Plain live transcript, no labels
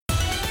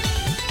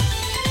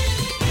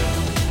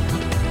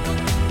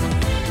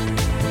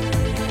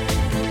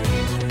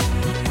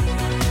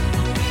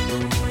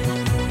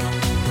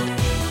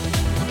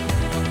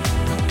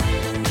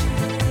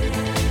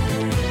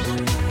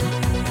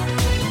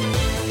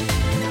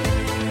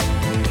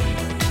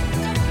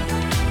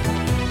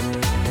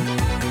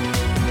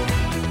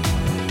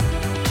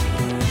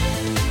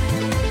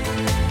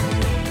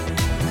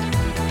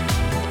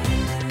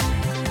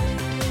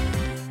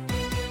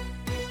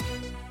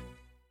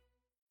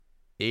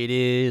It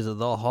is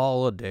the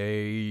holidays.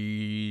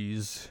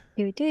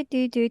 Do do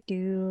do do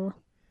do.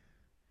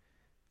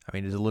 I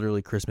mean, it's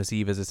literally Christmas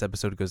Eve as this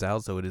episode goes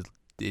out, so it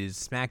is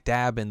smack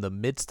dab in the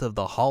midst of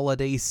the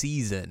holiday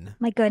season.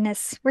 My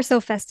goodness, we're so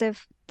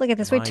festive. Look at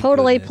this. We My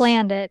totally goodness.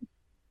 planned it.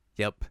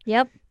 Yep.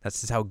 Yep. That's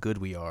just how good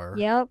we are.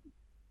 Yep.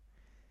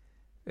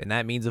 And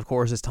that means, of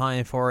course, it's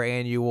time for our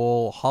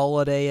annual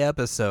holiday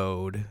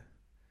episode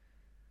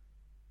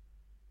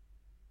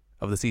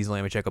of the Seasonal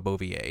Anime Checkup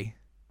OVA,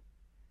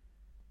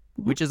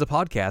 which is a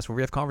podcast where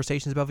we have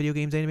conversations about video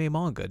games, anime, and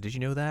manga. Did you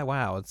know that?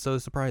 Wow, it's so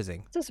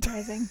surprising. So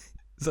surprising.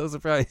 So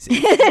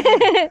surprising.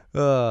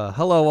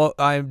 Hello,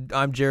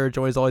 I'm Jared,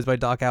 joined as always by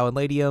Doc Al and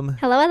Ladium.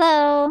 Hello,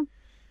 hello.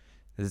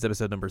 This is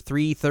episode number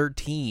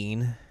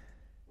 313,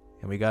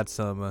 and we got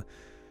some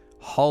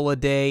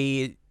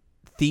holiday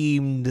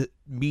themed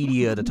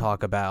media to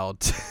talk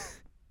about.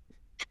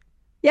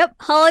 Yep,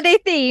 holiday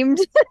themed.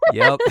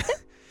 Yep.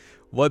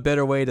 What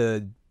better way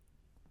to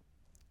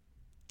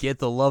get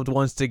the loved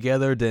ones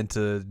together than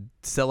to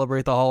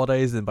celebrate the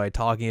holidays than by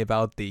talking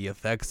about the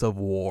effects of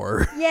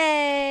war?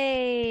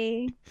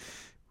 Yay.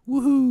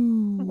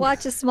 Woohoo!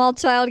 Watch a small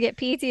child get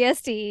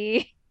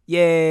PTSD.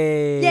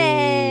 Yay!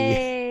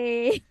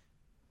 Yay.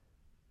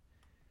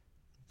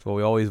 That's what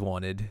we always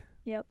wanted.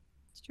 Yep,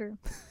 it's true.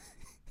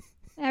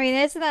 I mean,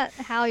 isn't that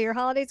how your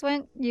holidays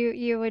went?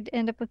 You would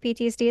end up with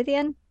PTSD at the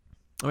end?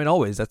 I mean,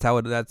 always.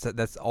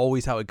 That's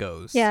always how it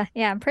goes. Yeah,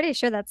 I'm pretty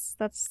sure that's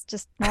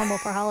just normal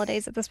for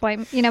holidays at this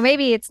point. You know,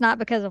 maybe it's not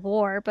because of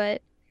war,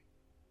 but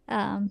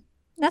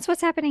that's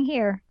what's happening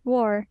here.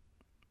 War.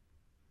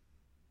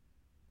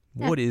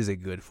 What is it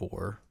good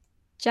for?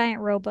 Giant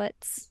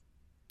robots.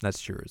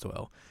 That's true as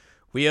well.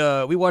 We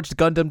watched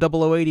Gundam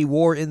 0080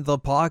 War in the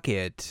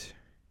Pocket.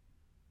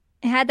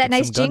 It had that Get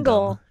nice some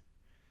jingle. Gundam.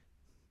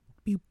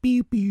 Pew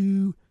pew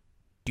pew.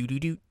 Doo doo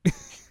doo.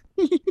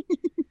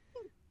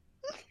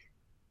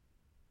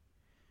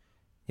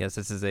 Yes,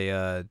 this is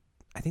a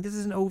I think this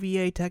is an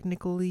OVA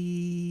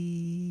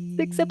technically.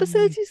 6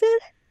 episodes, you said?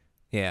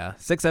 Yeah,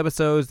 6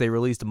 episodes. They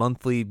released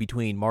monthly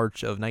between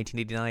March of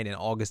 1989 and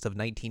August of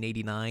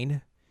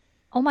 1989.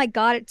 Oh my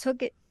God, it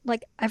took it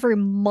like every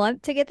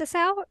month to get this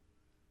out?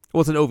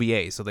 Well, it's an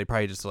OVA, so they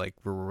probably just like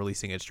were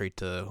releasing it straight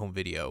to home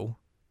video.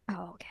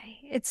 Oh, okay.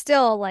 It's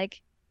still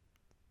like,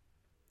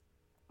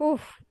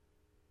 oof.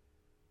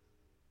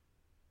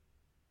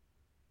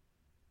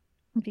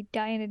 I'd be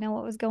dying to know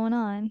what was going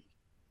on.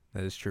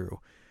 That is true.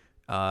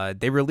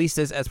 They released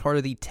this as part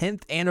of the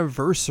 10th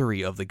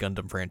anniversary of the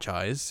Gundam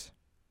franchise,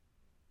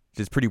 which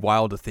is pretty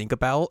wild to think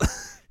about.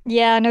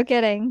 Yeah, no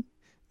kidding.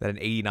 That in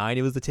 '89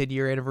 it was the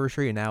 10-year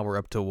anniversary, and now we're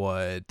up to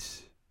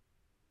what,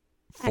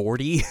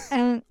 40? I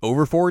don't,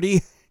 Over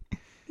 40?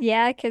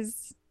 yeah,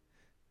 because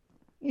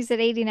you said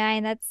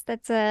 89.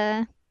 That's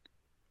a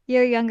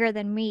year younger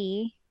than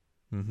me.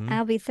 Mm-hmm.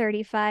 I'll be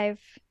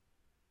 35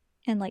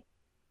 in like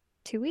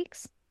 2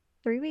 weeks,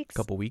 3 weeks.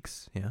 Couple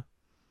weeks, yeah.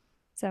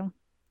 So,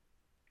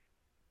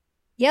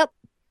 yep.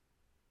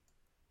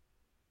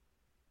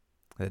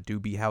 That do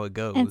be how it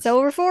goes. And it's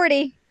over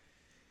 40.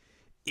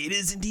 It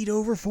is indeed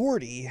over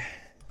 40.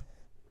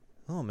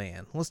 Oh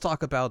man, let's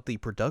talk about the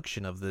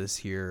production of this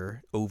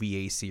here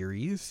OVA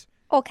series.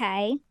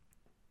 Okay.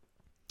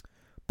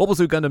 Mobile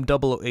Suit Gundam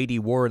 0080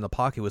 War in the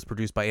Pocket was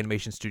produced by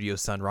Animation Studio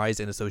Sunrise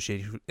in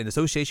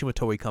association with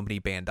Toei Company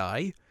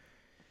Bandai.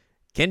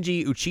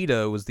 Kenji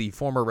Uchida was the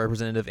former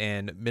representative,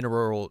 and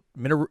Minoru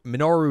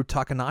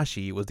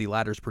Takanashi was the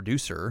latter's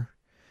producer.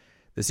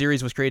 The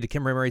series was created to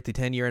commemorate the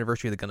 10-year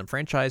anniversary of the Gundam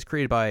franchise,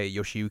 created by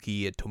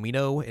Yoshiyuki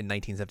Tomino in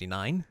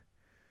 1979.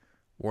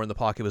 War in the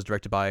Pocket was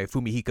directed by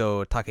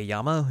Fumihiko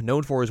Takayama,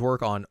 known for his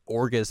work on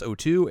Orgus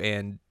O2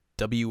 and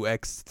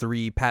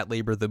WX3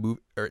 Patlabor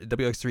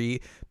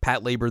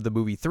the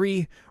Movie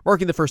 3,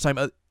 marking the first time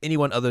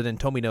anyone other than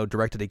Tomino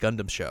directed a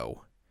Gundam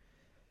show.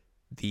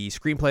 The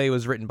screenplay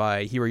was written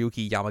by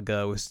Hiroyuki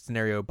Yamaga with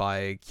scenario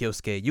by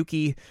Kyosuke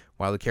Yuki,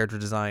 while the character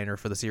designer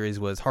for the series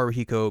was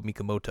Haruhiko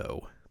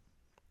Mikamoto.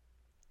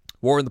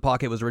 War in the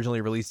Pocket was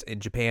originally released in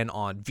Japan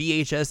on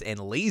VHS and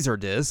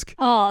Laserdisc.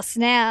 Oh,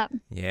 snap.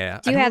 Yeah.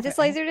 Do you have this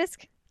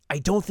Laserdisc? I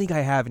don't think I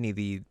have any of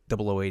the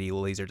 0080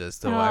 Laserdiscs,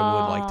 though I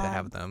would like to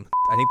have them.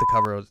 I think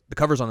the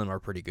covers on them are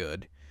pretty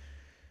good.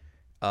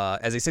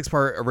 As a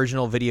 6-part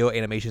original video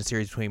animation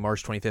series between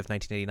March 25th,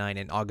 1989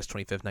 and August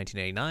 25th,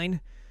 1989,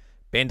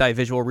 Bandai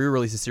Visual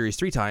re-released the series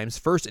 3 times,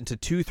 first into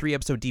 2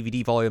 3-episode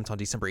DVD volumes on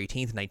December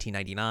 18th,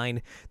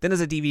 1999, then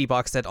as a DVD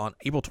box set on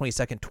April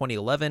 22nd,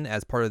 2011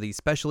 as part of the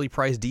specially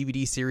priced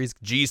DVD series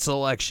G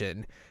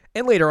Selection,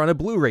 and later on a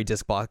Blu-ray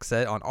disc box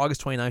set on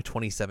August 29th,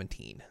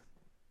 2017.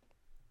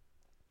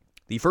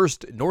 The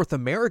first North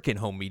American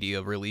home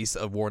media release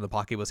of War in the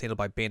Pocket was handled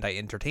by Bandai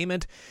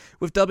Entertainment,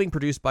 with dubbing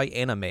produced by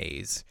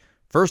Animaze.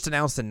 First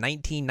announced in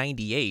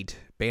 1998,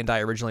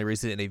 Bandai originally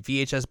released it in a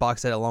VHS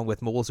box set along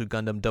with Mobile Suit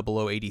Gundam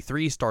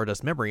 0083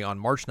 Stardust Memory on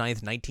March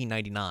 9th,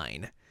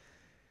 1999.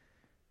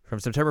 From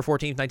September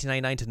 14th,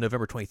 1999 to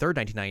November 23rd,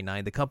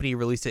 1999, the company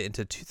released it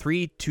into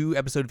 3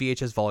 2-episode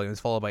VHS volumes,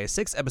 followed by a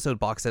 6-episode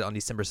box set on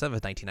December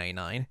 7th,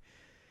 1999.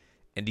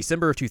 In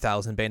December of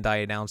 2000,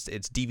 Bandai announced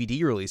its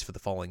DVD release for the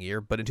following year,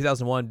 but in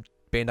 2001,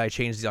 Bandai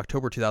changed the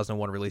October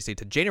 2001 release date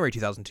to January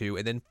 2002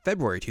 and then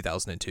February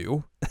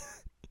 2002. It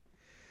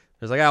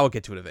was like, I will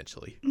get to it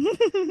eventually.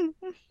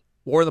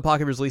 War in the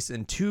Pocket was released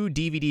in 2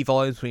 DVD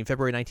volumes between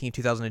February 19,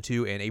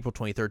 2002 and April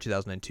 23,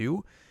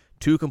 2002.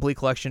 2 complete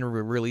collection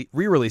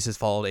re-releases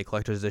followed. A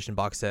collector's edition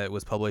box set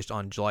was published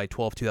on July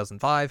 12,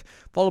 2005,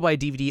 followed by a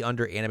DVD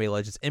under Anime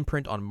Legends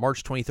imprint on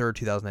March 23,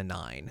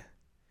 2009.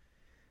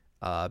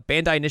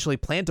 Bandai initially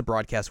planned to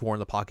broadcast War in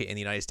the Pocket in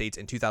the United States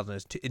in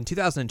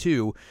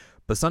 2002,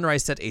 but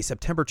Sunrise set a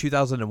September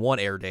 2001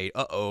 air date.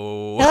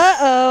 Uh-oh.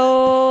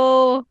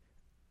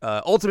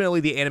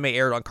 Ultimately, the anime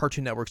aired on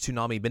Cartoon Network's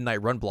Toonami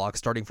Midnight Run block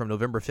starting from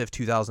November 5th,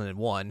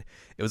 2001.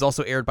 It was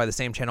also aired by the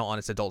same channel on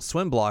its Adult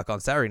Swim block on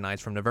Saturday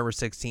nights from November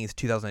 16th,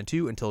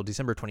 2002 until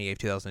December 28th,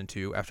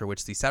 2002, after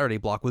which the Saturday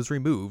block was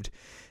removed.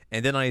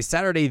 And then on a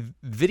Saturday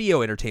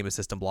Video Entertainment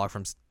System block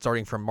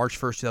starting from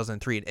March 1st,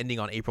 2003 and ending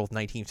on April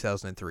 19th,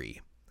 2003.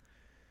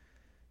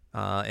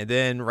 And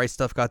then Right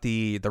Stuff got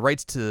the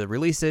rights to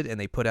release it, and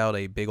they put out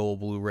a big old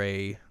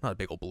Blu-ray. Not a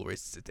big old Blu-ray,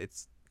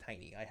 it's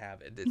tiny. I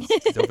have it.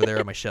 It's over there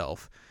on my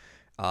shelf.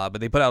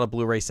 But they put out a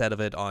Blu-ray set of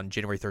it on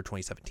January 3rd,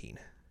 2017.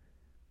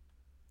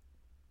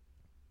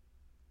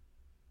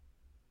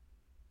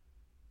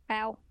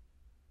 Wow.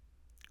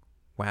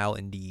 Wow,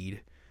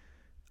 indeed.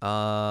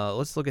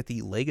 Let's look at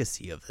the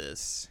legacy of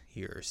this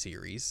here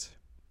series.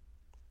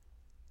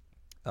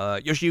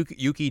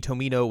 Yoshiyuki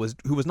Tomino,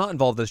 who was not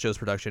involved in this show's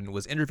production,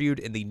 was interviewed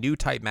in the New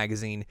Type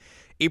magazine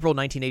April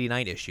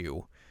 1989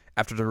 issue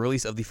after the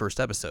release of the first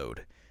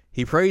episode.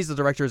 He praised the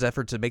director's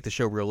effort to make the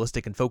show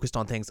realistic and focused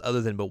on things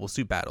other than mobile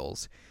suit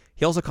battles.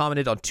 He also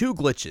commented on 2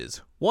 glitches,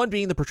 one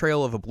being the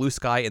portrayal of a blue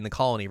sky in the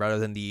colony rather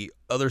than the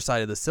other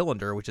side of the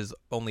cylinder, which is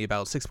only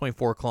about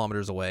 6.4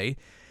 kilometers away,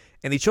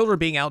 and the children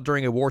being out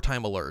during a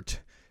wartime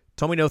alert.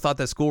 Tomino thought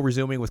that school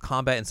resuming with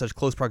combat in such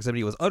close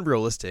proximity was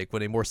unrealistic,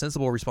 when a more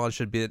sensible response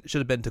should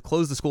have been to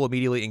close the school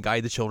immediately and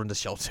guide the children to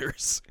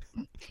shelters.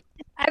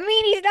 I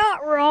mean, he's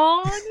not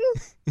wrong.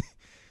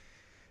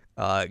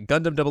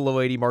 Gundam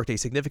 0080 marked a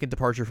significant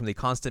departure from the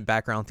constant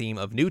background theme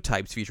of new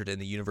types featured in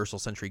the Universal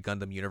Century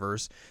Gundam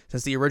universe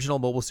since the original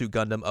Mobile Suit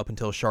Gundam up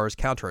until Char's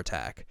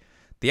counterattack.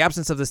 The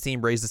absence of this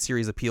theme raised the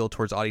series' appeal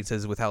towards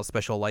audiences without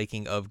special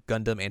liking of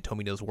Gundam and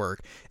Tomino's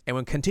work, and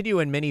would continue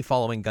in many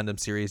following Gundam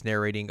series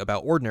narrating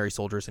about ordinary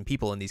soldiers and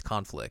people in these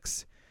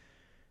conflicts.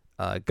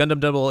 Gundam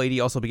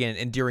 0080 also began an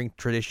enduring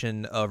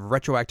tradition of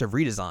retroactive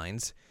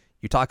redesigns.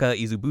 Yutaka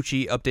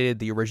Izubuchi updated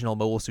the original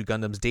Mobile Suit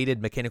Gundam's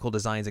dated mechanical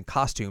designs and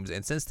costumes,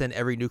 and since then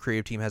every new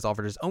creative team has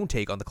offered its own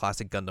take on the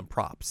classic Gundam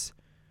props.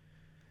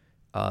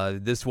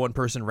 This one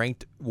person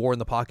ranked War in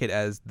the Pocket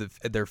as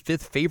their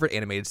 5th favorite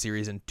animated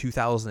series in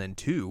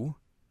 2002.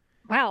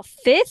 Wow,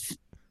 5th?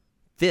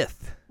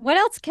 5th. What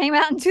else came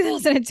out in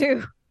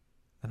 2002?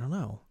 I don't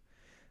know.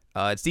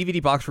 Its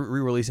DVD box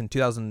re-release in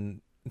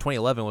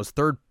 2011 was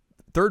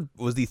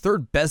the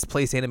third best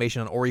placed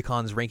animation on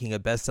Oricon's ranking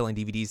of best-selling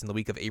DVDs in the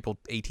week of April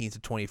 18th to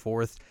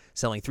 24th,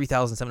 selling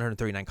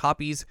 3,739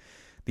 copies.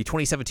 The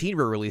 2017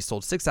 re-release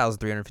sold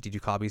 6,352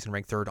 copies and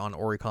ranked 3rd on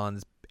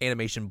Oricon's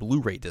animation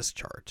Blu-ray disc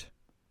chart.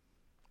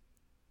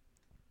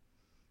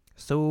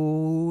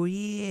 So,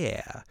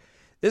 yeah.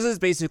 This is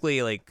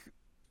basically, like,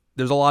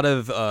 there's a lot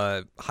of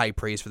high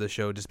praise for the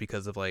show just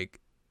because of, like,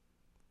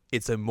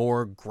 it's a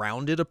more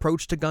grounded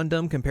approach to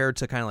Gundam compared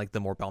to kind of, like, the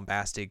more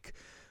bombastic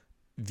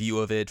view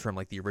of it from,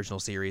 like, the original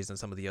series and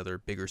some of the other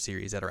bigger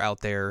series that are out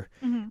there.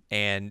 Mm-hmm.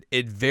 And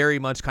it very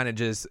much kind of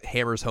just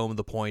hammers home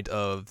the point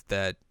of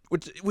that,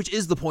 which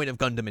is the point of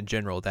Gundam in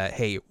general, that,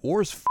 hey,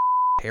 war's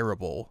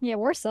terrible. Yeah,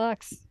 war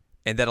sucks.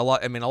 And that a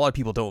lot of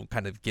people don't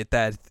kind of get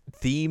that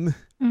theme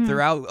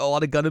throughout a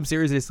lot of Gundam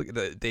series.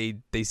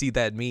 They see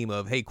that meme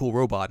of, hey, cool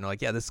robot, and they're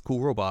like, yeah, this is a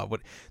cool robot.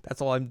 That's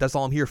all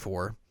I'm here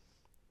for.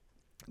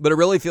 But it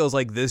really feels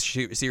like this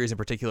series in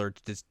particular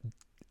just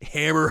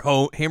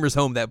hammers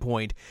home that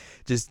point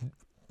just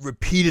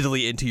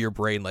repeatedly into your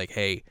brain, like,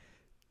 hey,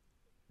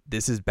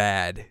 this is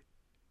bad.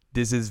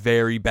 This is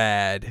very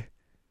bad.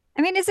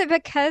 I mean, is it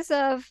because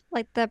of,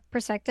 like, the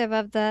perspective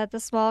of the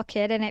small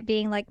kid and it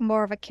being, like,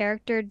 more of a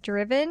character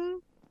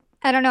driven?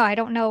 I don't know. I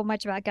don't know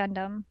much about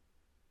Gundam.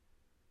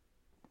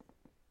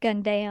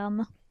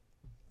 Gundam.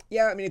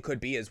 Yeah, I mean, it could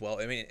be as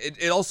well. I mean,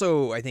 it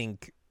also, I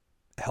think,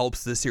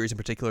 helps this series in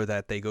particular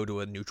that they go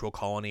to a neutral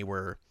colony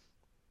where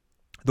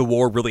the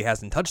war really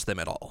hasn't touched them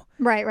at all.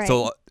 Right.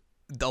 So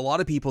a lot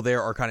of people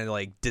there are kind of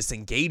like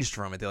disengaged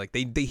from it. They're like,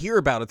 they hear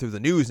about it through the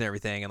news and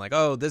everything, and like,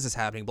 oh, this is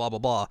happening, blah blah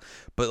blah.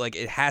 But like,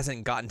 it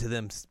hasn't gotten to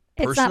them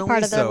personally. It's not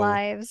part of their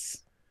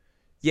lives.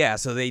 Yeah,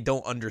 so they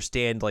don't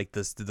understand like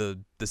the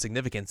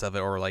significance of it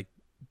or like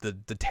the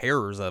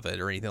terrors of it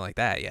or anything like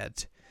that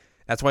yet.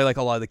 That's why like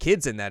a lot of the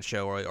kids in that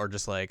show are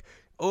just like,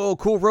 oh,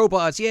 cool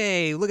robots,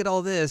 yay, look at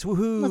all this,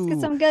 woohoo. Let's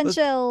get some gun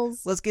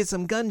shells. Let's get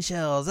some gun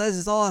shells. This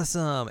is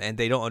awesome. And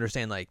they don't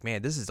understand, like,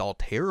 man, this is all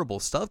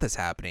terrible stuff that's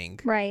happening.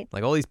 Right.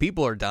 Like, all these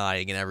people are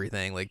dying and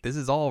everything. Like, this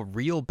is all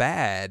real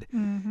bad.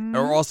 Mm-hmm.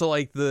 Or also,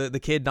 like, the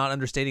kid not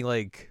understanding,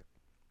 like,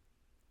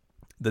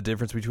 the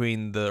difference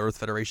between the Earth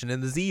Federation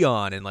and the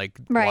Zeon, and like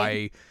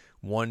Right.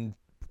 why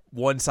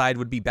one side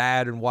would be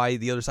bad and why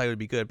the other side would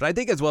be good. But I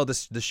think as well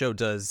this show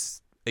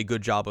does a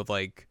good job of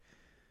like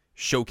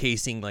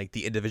showcasing like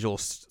the individual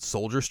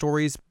soldier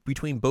stories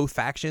between both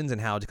factions and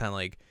how to kind of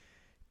like,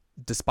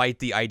 despite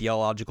the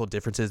ideological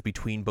differences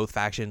between both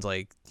factions,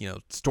 like, you know,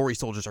 story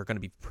soldiers are going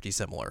to be pretty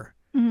similar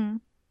Hmm.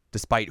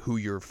 despite who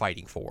you're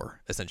fighting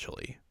for,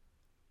 essentially.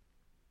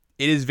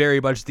 It is very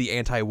much the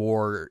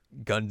anti-war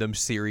Gundam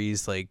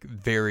series, like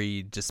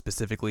very just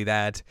specifically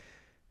that,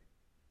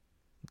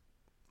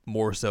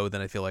 more so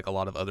than I feel like a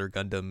lot of other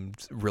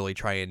Gundams really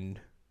try and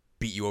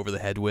beat you over the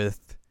head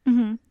with.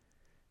 Hmm.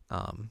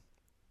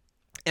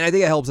 And I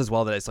think it helps as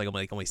well that it's like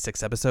only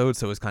 6 episodes,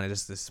 so it's kind of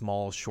just this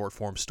small short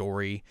form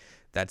story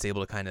that's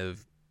able to kind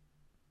of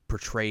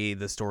portray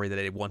the story that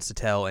it wants to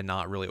tell and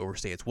not really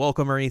overstay its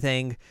welcome or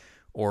anything,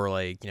 or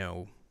like, you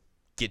know,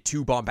 get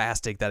too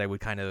bombastic that I would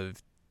kind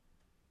of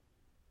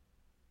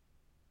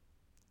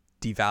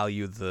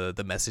devalue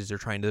the message they're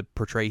trying to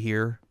portray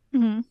here.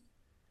 Hmm.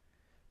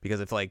 Because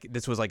if like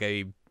this was like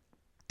a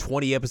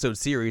 20 episode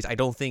series, I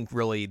don't think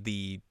really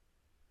the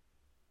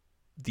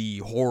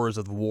horrors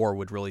of the war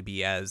would really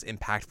be as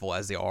impactful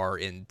as they are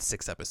in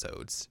 6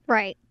 episodes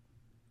Right.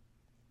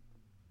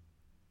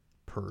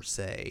 per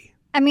se.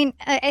 I mean,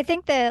 I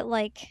think that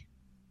like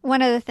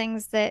one of the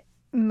things that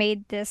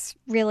made this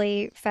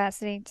really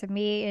fascinating to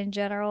me in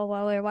general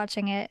while we were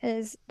watching it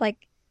is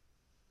like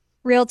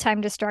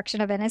real-time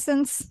destruction of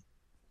innocence,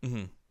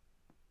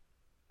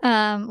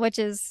 Mm-hmm. which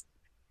is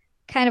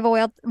kind of a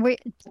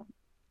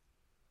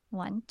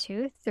one,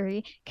 two,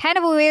 three, kind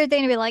of a weird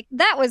thing to be like,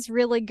 that was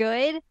really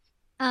good.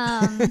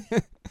 Um,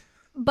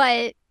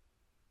 but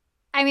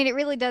I mean, it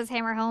really does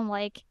hammer home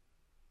like,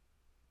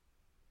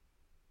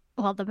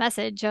 well, the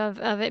message of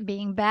it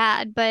being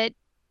bad, but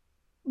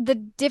the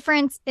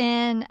difference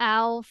in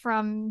Al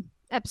from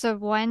episode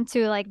 1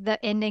 to like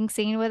the ending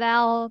scene with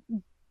Al,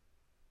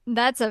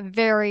 that's a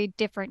very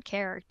different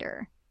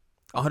character.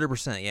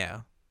 100%,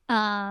 yeah.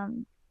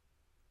 Um,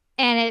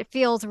 and it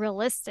feels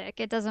realistic.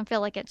 It doesn't feel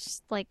like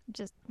it's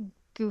just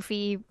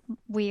goofy,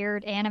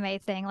 weird anime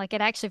thing. Like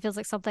it actually feels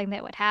like something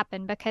that would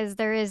happen because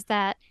there is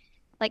that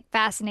like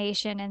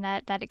fascination and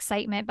that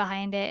excitement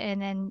behind it,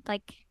 and then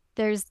like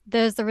there's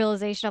the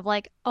realization of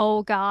like,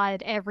 oh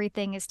God,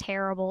 everything is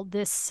terrible.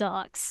 This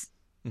sucks.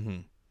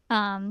 Mm-hmm.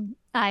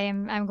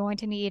 I'm going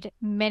to need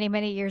many,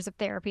 many years of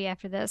therapy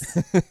after this.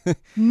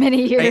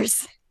 Many I,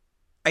 years.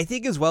 I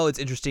think as well it's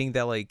interesting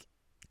that like,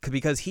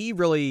 because he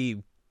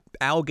really,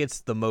 Al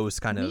gets the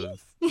most kind Me?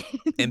 of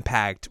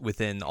impact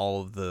within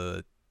all of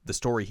the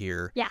story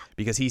here, Yeah.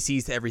 because he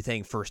sees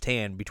everything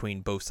firsthand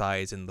between both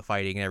sides and the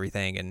fighting and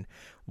everything and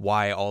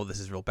why all of this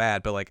is real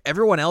bad. But like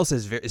everyone else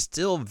is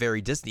still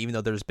very distant, even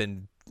though there's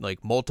been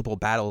like multiple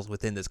battles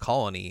within this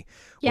colony.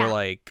 Yeah. Where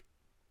like,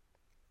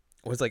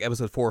 was like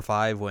episode 4 or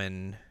 5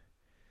 when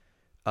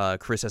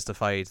Chris has to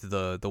fight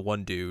the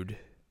one dude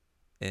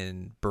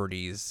in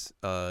Bernie's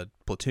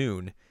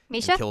platoon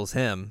Misha? and kills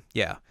him.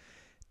 Yeah,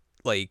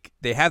 like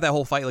they have that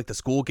whole fight. Like the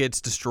school gets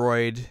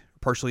destroyed,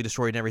 partially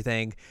destroyed, and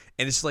everything.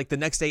 And it's just like the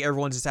next day,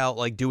 everyone's just out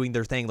like doing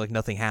their thing, like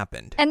nothing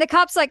happened. And the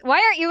cop's like,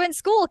 why aren't you in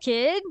school,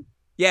 kid?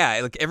 Yeah,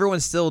 like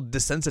everyone's still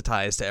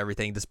desensitized to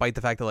everything, despite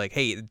the fact that like,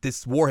 hey,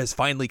 this war has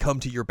finally come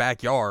to your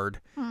backyard.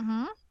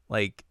 Mm-hmm.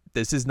 Like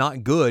this is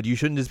not good. You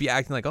shouldn't just be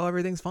acting like, oh,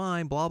 everything's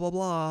fine, blah blah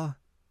blah.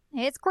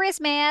 It's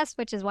Christmas,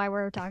 which is why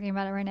we're talking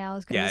about it right now.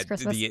 Is because Yeah, it's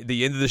Christmas.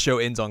 the end of the show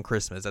ends on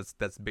Christmas.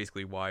 That's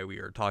basically why we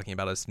are talking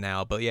about this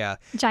now. But yeah,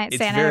 Giant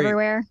it's Santa very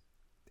everywhere.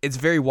 it's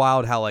very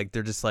wild how like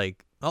they're just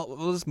like, oh,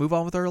 we'll just move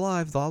on with our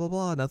lives, blah blah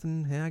blah.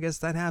 Nothing. Yeah, I guess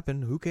that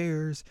happened. Who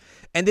cares?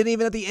 And then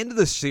even at the end of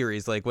the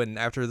series, like when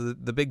after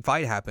the big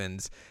fight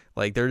happens,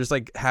 like they're just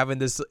like having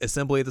this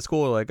assembly at the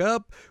school, like,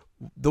 up.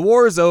 The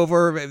war's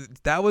over.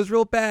 That was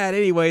real bad.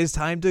 Anyways,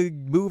 time to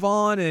move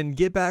on and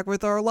get back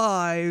with our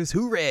lives.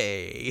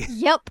 Hooray!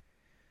 Yep.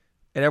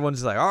 And everyone's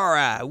just like, all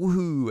right,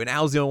 woohoo. And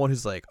Al's the only one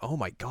who's like, oh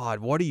my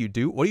God, what do you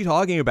do? What are you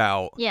talking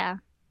about? Yeah.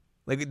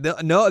 Like,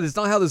 no, that's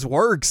not how this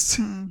works.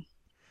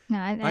 No,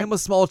 I am a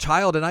small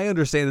child and I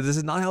understand that this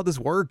is not how this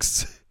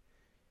works.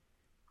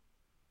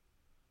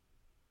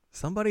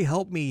 Somebody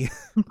help me.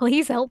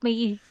 please help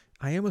me.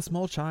 I am a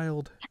small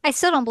child. I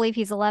still don't believe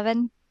he's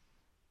 11.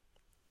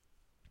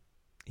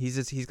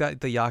 He's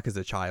got the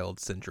Yakuza child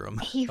syndrome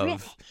He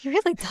of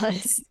really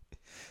does.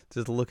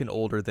 just looking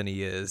older than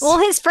he is. Well,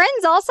 his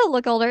friends also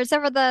look older,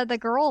 except for the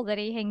girl that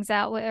he hangs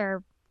out with,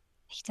 or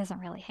he doesn't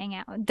really hang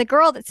out with. The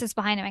girl that sits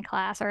behind him in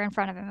class or in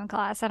front of him in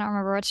class. I don't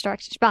remember which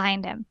direction.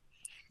 Behind him.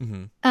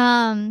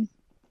 Mm-hmm.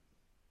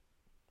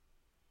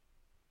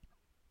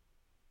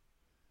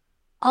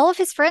 All of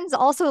his friends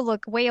also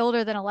look way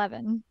older than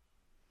 11.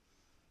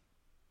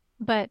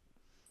 But,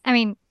 I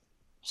mean,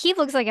 he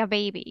looks like a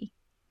baby.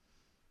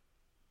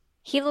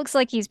 He looks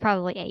like he's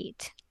probably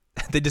 8.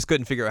 They just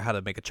couldn't figure out how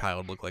to make a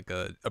child look like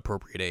a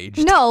appropriate age.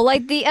 No,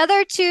 like the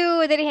other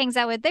two that he hangs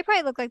out with, they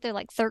probably look like they're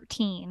like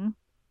 13.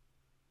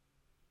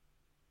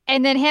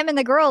 And then him and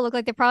the girl look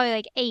like they're probably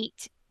like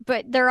 8,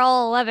 but they're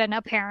all 11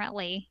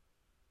 apparently.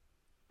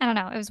 I don't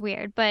know, it was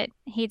weird, but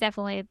he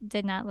definitely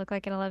did not look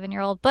like an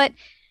 11-year-old. But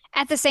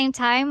at the same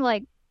time,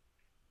 like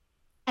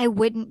I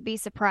wouldn't be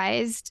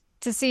surprised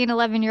to see an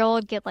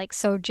 11-year-old get like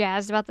so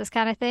jazzed about this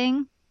kind of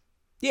thing.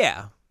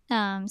 Yeah,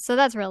 So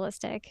that's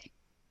realistic.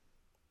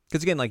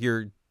 because again, like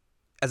you're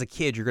as a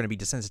kid, you're going to be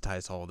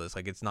desensitized to all of this.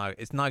 Like it's not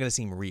going to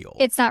seem real.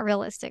 It's not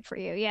realistic for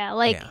you. Yeah.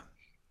 Like, Yeah.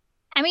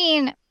 I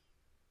mean,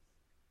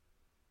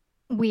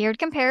 weird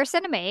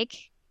comparison to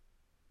make.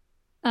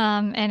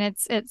 And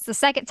it's the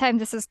second time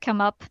this has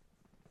come up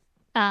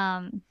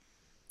um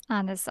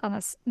on this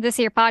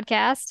here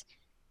podcast.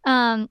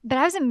 But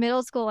I was in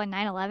middle school when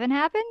 9/11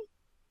 happened,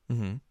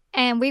 Mm-hmm.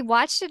 and we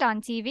watched it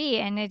on TV,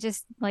 and it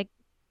just like,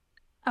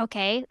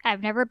 okay,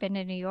 I've never been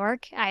to New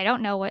York. I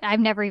don't know I've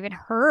never even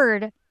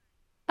heard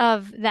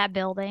of that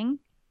building.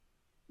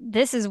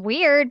 This is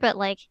weird, but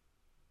like,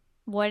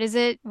 what does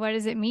it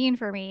mean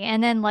for me?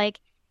 And then like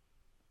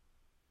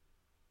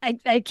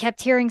I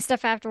kept hearing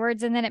stuff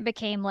afterwards, and then it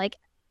became like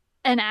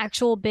an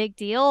actual big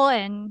deal,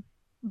 and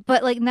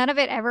but like none of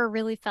it ever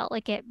really felt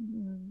like it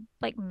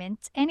like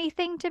meant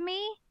anything to me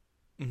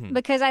Mm-hmm.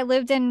 because I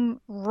lived in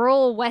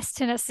rural West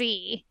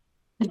Tennessee.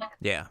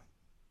 Yeah.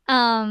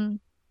 Um,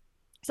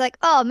 it's like,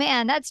 oh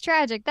man, that's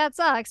tragic. That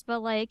sucks.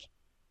 But like,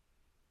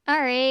 all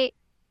right,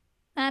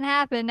 that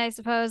happened, I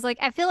suppose. Like,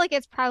 I feel like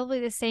it's probably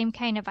the same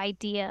kind of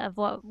idea of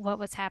what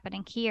was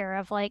happening here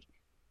of like,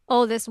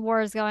 oh, this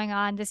war is going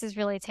on. This is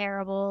really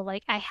terrible.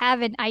 Like, I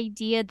have an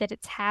idea that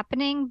it's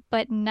happening,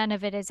 but none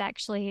of it is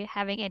actually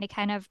having any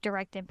kind of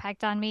direct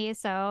impact on me.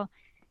 So,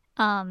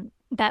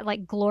 that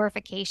like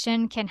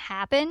glorification can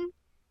happen.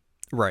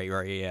 Right.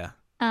 Right. Yeah.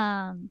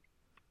 Um,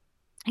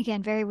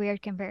 again, very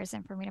weird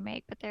comparison for me to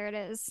make, but there it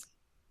is.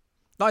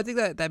 No, I think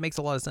that makes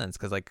a lot of sense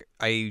because like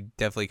I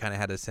definitely kind of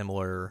had a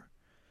similar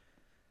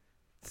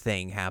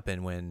thing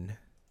happen when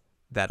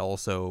that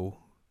also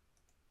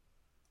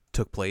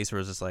took place. Where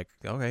it's just like,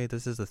 okay,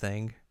 this is the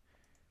thing.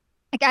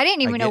 Like, I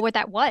didn't I even know get what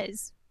that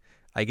was.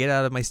 I get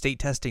out of my state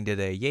testing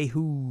today.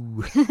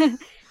 Yahoo!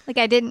 Like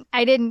I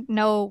didn't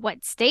know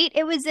what state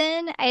it was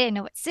in. I didn't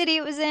know what city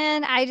it was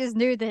in. I just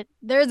knew that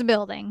there's a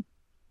building.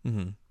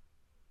 Mm-hmm.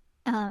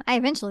 I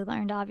eventually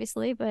learned,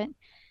 obviously, but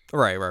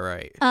Right.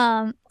 Right.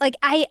 Right. like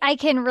I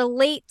can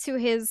relate to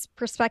his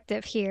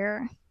perspective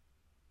here.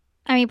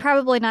 I mean,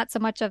 probably not so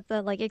much of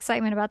the like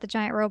excitement about the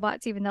giant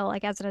robots, even though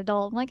like as an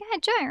adult, I'm like,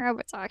 giant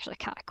robots are actually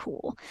kind of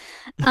cool.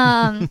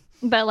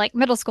 But like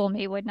middle school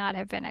me would not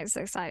have been as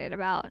excited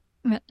about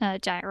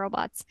giant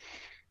robots.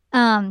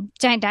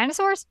 Giant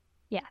dinosaurs?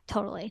 Yeah,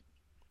 totally.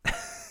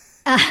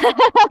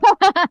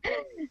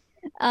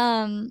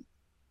 Um,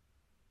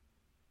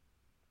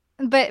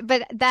 but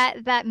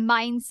that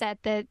mindset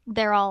that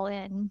they're all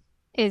in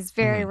is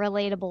very Mm-hmm.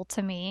 relatable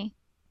to me.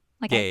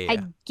 Like Yeah. I Yeah. I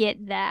Yeah.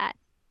 get that.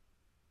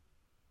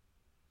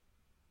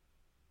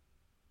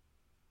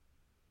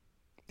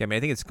 Yeah, I mean, I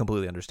think it's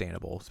completely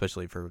understandable,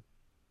 especially for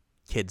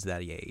kids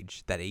that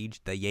age, that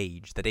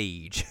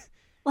age.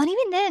 Well, and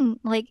even then,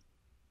 like,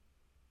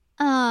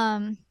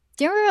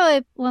 do you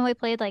remember when we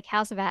played like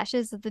House of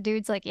Ashes that the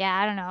dude's like, yeah,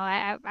 I don't know,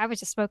 I was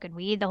just smoking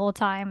weed the whole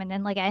time, and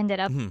then like I ended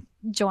up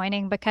Mm-hmm.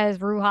 joining because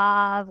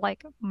Ruha,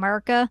 like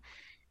America,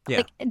 Yeah.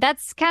 like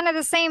that's kind of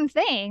the same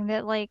thing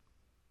that like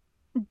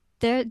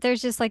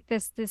there's just like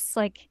this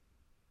like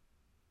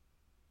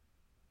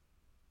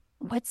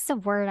what's the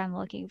word I'm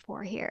looking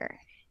for here?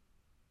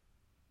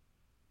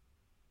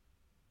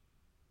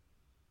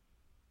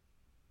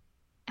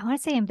 I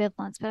want to say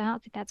ambivalence, but I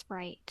don't think that's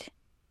right.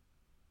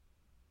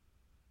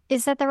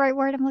 Is that the right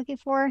word I'm looking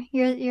for?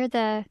 You're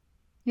the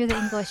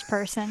English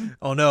person.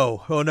 Oh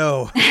no! Oh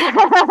no!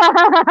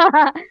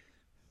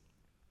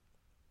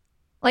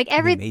 Like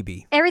I mean,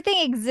 maybe. everything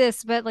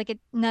exists, but like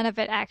none of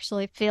it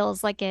actually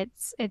feels like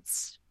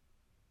it's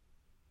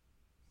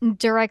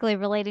directly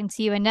relating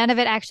to you, and none of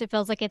it actually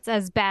feels like it's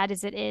as bad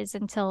as it is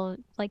until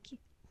like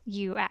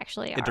you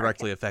actually It are.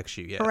 directly affects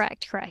you. Yeah.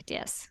 Correct,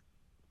 yes.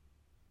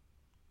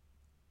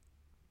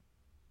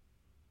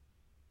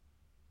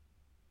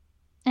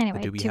 That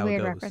Anyway, do be two how it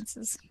weird goes.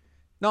 references.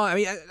 No, I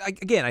mean,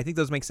 again, I think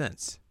those make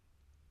sense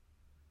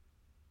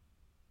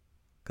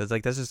because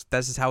like that's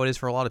just how it is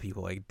for a lot of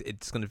people. Like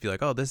it's going to feel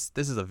like, oh, this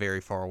is a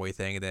very far away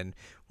thing, and then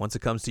once it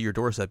comes to your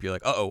doorstep, you're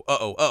like, uh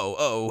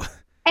oh.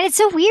 And it's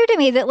so weird to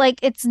me that like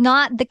it's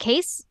not the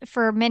case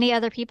for many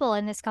other people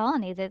in this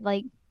colony that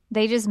like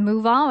they just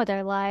move on with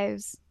their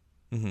lives.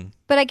 Mm-hmm.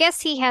 But I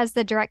guess he has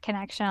the direct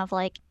connection of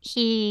like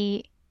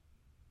he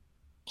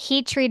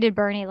treated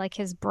Bernie like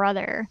his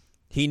brother.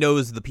 He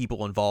knows the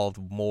people involved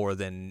more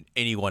than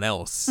anyone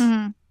else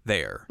Mhm.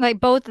 there. Like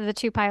both of the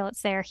two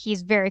pilots there,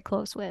 he's very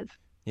close with.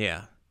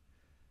 Yeah.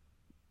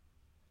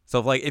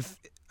 So like if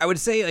I would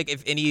say like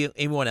if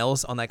anyone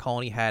else on that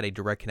colony had a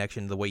direct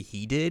connection the way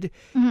he did,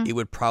 Mhm. it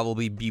would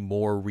probably be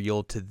more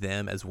real to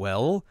them as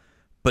well.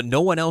 But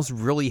no one else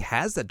really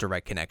has that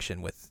direct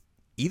connection with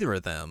either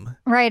of them.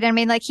 Right. I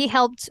mean, like he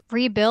helped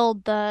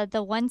rebuild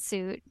the one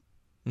suit.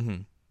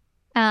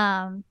 Mm-hmm.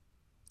 Um,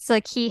 so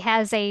like he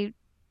has a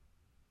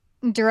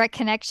direct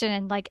connection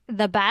in like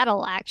the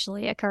battle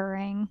actually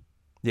occurring.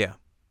 Yeah.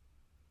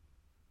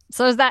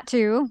 So is that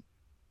too.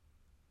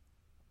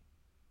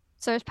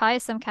 So there's probably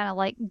some kind of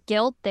like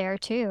guilt there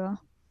too.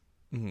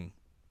 Hmm.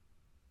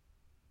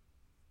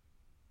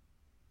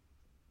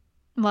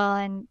 Well,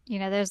 and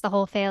there's the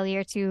whole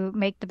failure to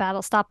make the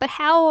battle stop. But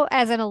how,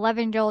 as an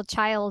 11-year-old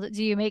child,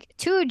 do you make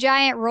two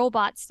giant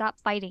robots stop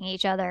fighting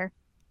each other?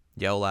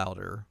 Yell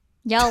louder.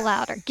 Yell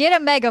louder. Get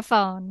a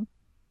megaphone.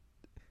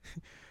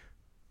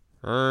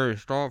 Hey,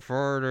 stop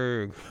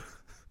fighting.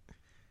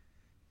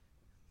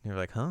 You're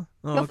like, huh?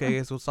 Oh, Go, okay, I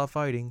guess we'll stop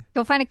fighting.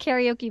 go find a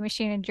karaoke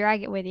machine and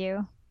drag it with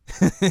you.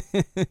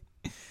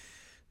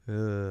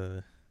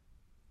 uh,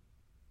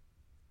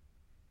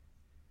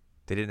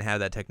 they didn't have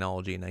that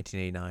technology in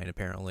 1989,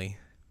 apparently.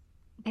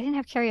 They didn't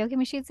have karaoke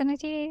machines in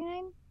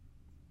 1989?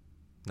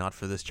 Not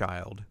for this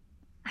child.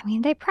 I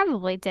mean, they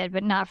probably did,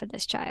 but not for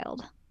this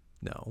child.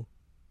 No.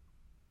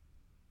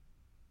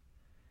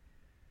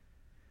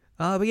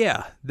 But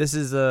yeah, this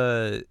is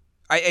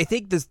I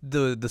think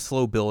the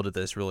slow build of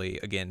this really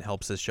again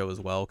helps this show as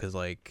well because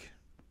like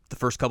the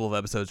first couple of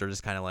episodes are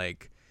just kind of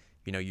like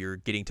you're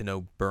getting to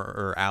know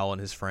or Al and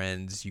his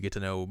friends. You get to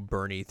know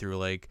Bernie through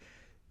like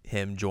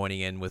him joining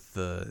in with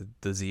the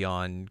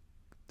Xeon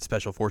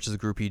Special Forces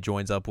group he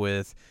joins up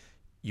with.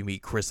 You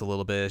meet Chris a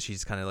little bit.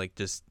 She's kind of like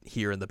just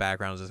here in the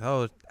background, just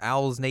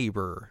Al's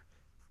neighbor.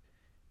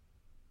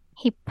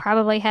 He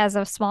probably has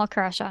a small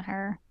crush on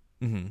her.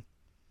 Mm-hmm.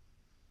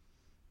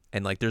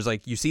 And like there's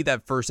like you see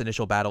that first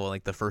initial battle in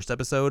like the first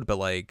episode, but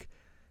like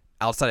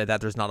outside of that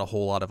there's not a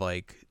whole lot of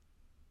like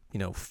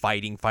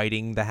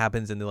fighting that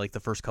happens in the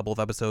first couple of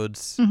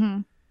episodes Hmm.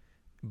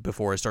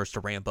 before it starts to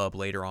ramp up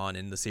later on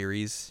in the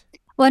series.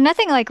 Well,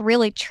 nothing like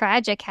really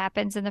tragic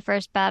happens in the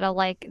first battle.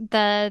 Like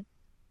the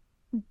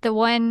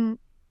one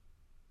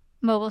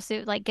mobile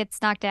suit like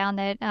gets knocked down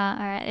that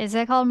is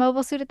it called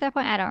mobile suit at that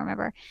point? I don't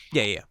remember.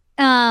 Yeah, yeah.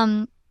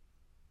 Um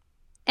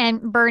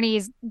and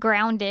Bernie's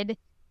grounded.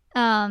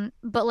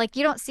 But like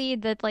you don't see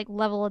the like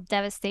level of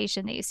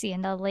devastation that you see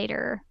in the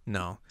later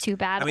No. two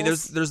I mean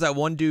there's battles. there's that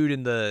one dude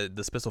in the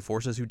Special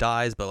Forces who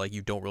dies, but like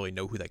you don't really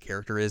know who that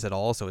character is at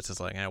all, so it's just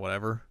like,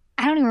 whatever.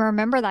 I don't even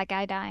remember that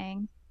guy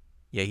dying.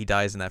 Yeah, he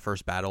dies in that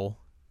first battle.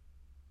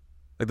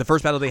 Like the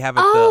first battle they have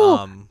at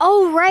Oh,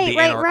 oh, right,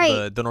 right,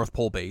 right. the North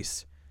Pole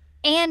base.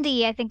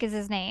 Andy, I think is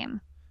his name.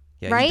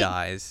 Yeah, he Right?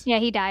 dies. Yeah,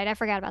 he died. I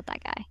forgot about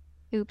that guy.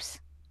 Oops.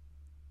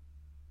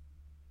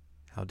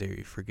 How dare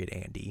you forget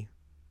Andy?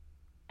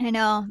 I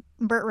know.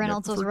 Burt Never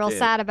Reynolds was real forget.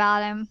 sad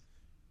about him.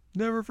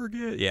 Never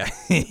forget. Yeah.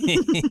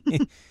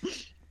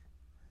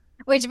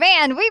 Which,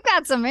 man, we've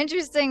got some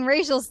interesting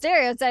racial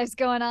stereotypes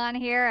going on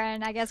here,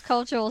 and I guess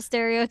cultural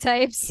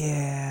stereotypes.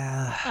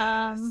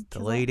 Yeah. It's the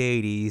 'Cause late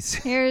 80s.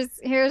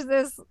 here's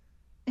this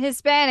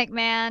Hispanic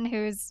man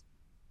who's,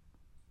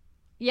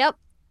 yep.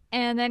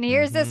 And then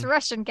here's this Mm-hmm.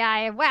 Russian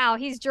guy. Wow,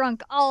 he's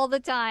drunk all the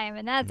time,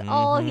 and that's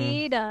all Mm-hmm.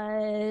 he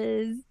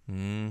does.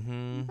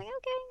 Mm-hmm. Like, okay,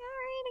 all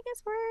right, I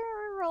guess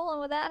we're rolling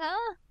with that,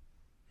 huh?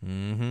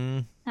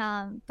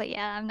 Mm-hmm. But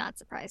yeah, I'm not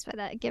surprised by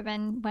that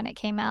given when it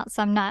came out.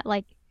 So I'm not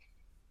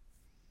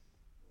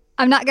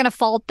gonna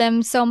fault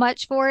them so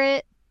much for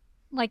it.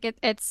 Like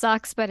it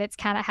sucks, but it's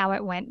kind of how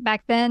it went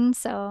back then.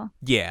 So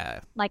Yeah.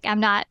 like I'm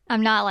not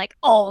like,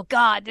 oh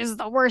God, this is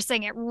the worst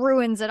thing. It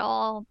ruins it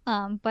all.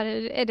 But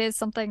it is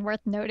something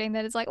worth noting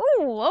that it's like,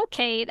 oh,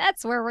 okay,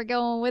 that's where we're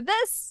going with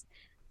this.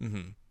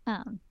 Mm-hmm.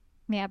 Um,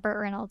 yeah, Burt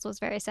Reynolds was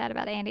very sad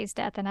about Andy's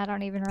death, and I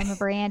don't even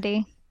remember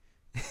Andy.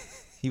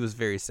 He was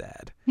very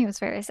sad. He was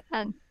very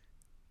sad.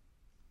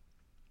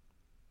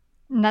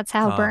 And that's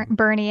how Um,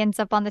 Bernie ends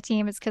up on the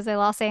team is because they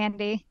lost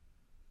Andy.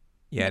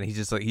 yeah, and he's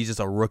just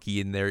a rookie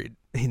in there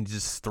and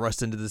just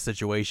thrust into the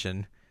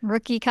situation.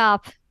 Rookie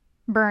cop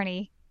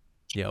Bernie,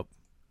 Yep.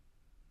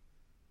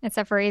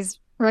 except for he's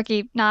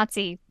rookie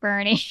Nazi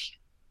Bernie.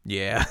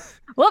 Yeah.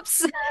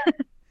 Whoops.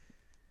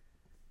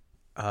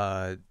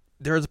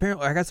 There's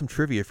apparently I got some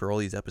trivia for all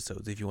these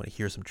episodes if you want to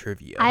hear some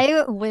trivia.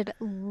 I would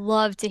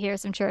love to hear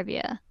some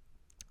trivia.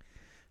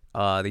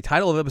 The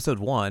title of episode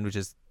 1, which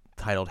is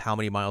titled How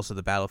Many Miles to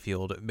the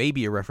Battlefield, may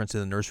be a reference to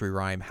the nursery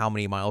rhyme How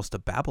Many Miles to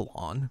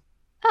Babylon.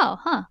 Oh,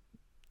 huh.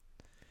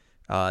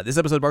 This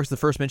episode marks the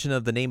first mention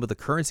of the name of the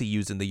currency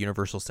used in the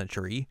Universal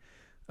Century.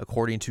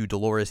 According to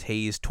Dolores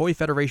Hayes, Toy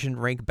Federation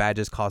rank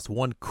badges cost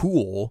 1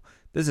 cool.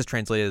 This is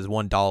translated as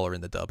 $1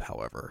 in the dub,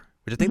 however.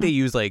 Which I think they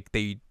use like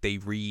they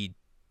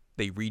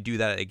redo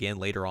that again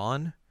later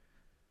on.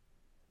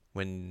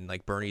 When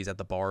like Bernie's at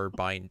the bar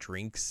buying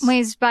drinks. When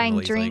he's buying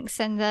Lily's drinks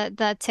and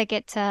the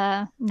ticket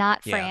to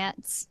not Yeah.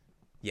 France.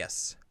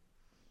 Yes.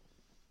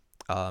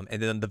 And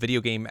then the video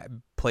game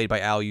played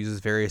by Al uses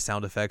various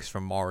sound effects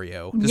from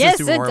Mario. This Yes,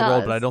 is Super it Mario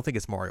World, does. but I don't think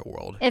it's Mario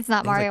World. It's not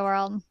I think it's Mario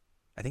World.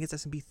 I think it's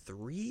SMB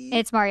 3.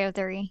 It's Mario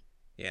 3.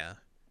 Yeah,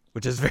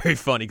 which is very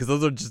funny because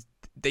those are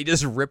they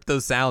just rip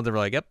those sounds and were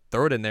like, yep,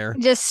 throw it in there.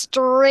 Just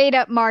straight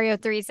up Mario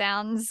 3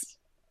 sounds.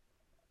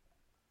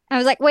 I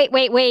was like, wait,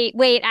 wait, wait,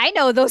 wait. I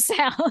know those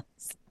sounds.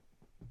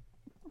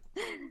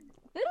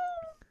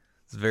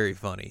 It's very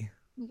funny.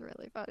 It's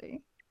really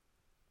funny.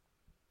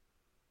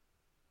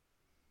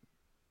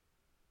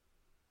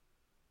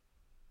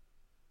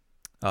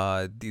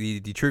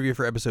 The trivia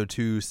for episode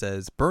 2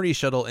 says Bernie's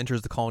shuttle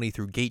enters the colony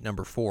through gate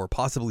number 4,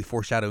 possibly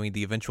foreshadowing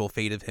the eventual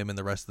fate of him and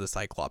the rest of the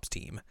Cyclops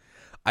team.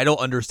 I don't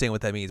understand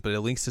what that means, but it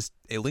links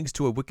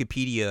to a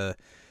Wikipedia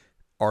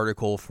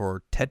article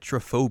for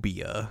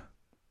tetraphobia.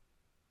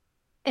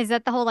 Is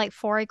that the whole like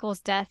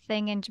 4=death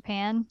thing in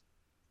Japan?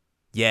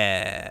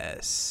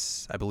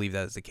 Yes, I believe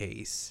that is the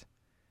case.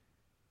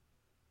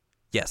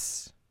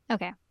 Yes.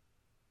 Okay,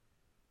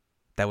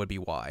 That would be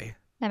why.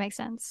 that makes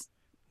sense.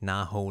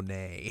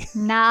 Nahone.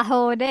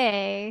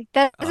 Nahode.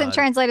 That doesn't Uh,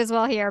 translate as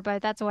well here,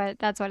 but that's what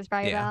it's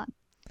probably yeah. about.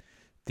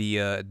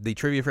 The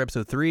trivia for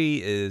episode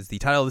 3 is the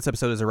title of this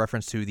episode is a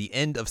reference to the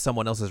end of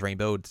Someone Else's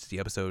Rainbow. It's the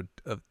episode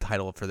of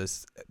title for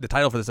this. The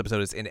title for this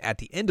episode is At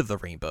the End of the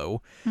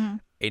Rainbow,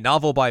 a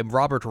novel by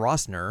Robert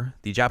Rossner.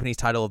 The Japanese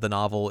title of the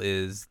novel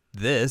is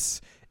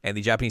This, and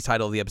the Japanese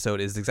title of the episode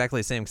is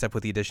exactly the same except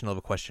with the addition of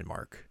a question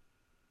mark.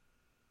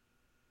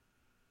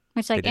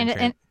 Which like They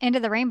didn't end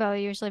of the rainbow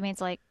usually means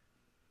like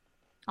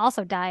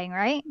also dying,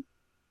 right?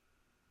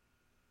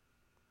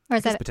 Or I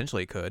is guess that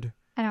potentially it could.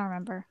 I don't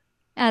remember.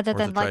 Other Or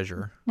than the like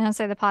treasure. no,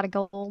 say the pot of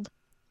gold.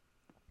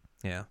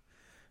 Yeah.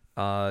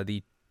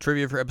 The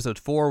trivia for episode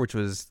 4, which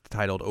was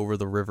titled Over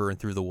the River and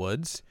Through the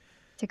Woods.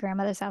 To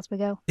grandmother's house we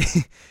go.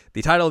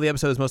 The title of the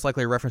episode is most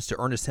likely a reference to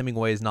Ernest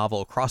Hemingway's novel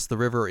Across the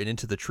River and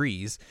Into the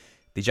Trees.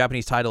 The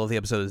Japanese title of the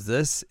episode is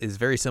This, is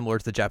very similar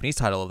to the Japanese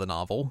title of the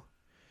novel.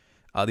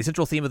 The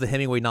central theme of the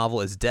Hemingway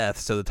novel is death,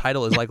 so the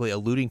title is likely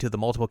alluding to the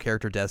multiple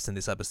character deaths in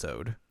this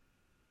episode.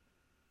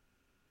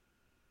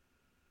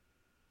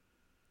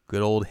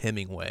 Good old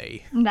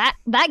Hemingway. That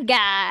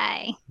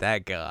guy.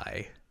 That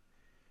guy.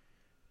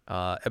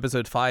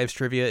 Episode 5's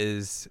trivia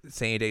is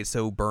Say It Ain't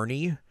So,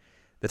 Bernie.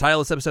 The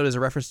title of this episode is a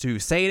reference to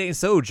Say It Ain't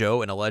So,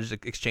 Joe, an alleged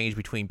exchange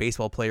between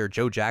baseball player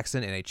Joe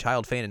Jackson and a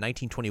child fan in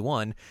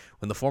 1921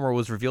 when the former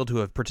was revealed to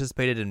have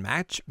participated in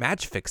match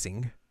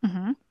fixing.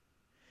 Mm-hmm.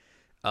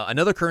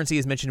 Another currency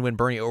is mentioned when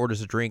Bernie orders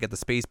a drink at the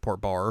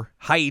Spaceport bar,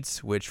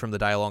 Heights, which from the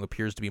dialogue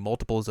appears to be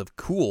multiples of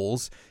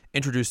Cools,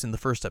 introduced in the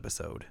first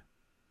episode.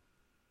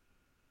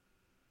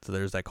 So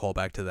there's that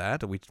callback to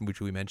that, which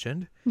we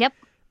mentioned. Yep.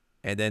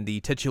 And then the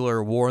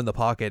titular War in the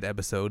Pocket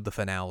episode, the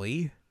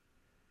finale.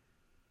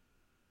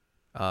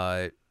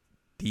 The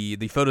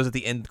photos at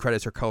the end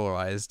credits are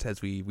colorized,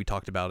 as we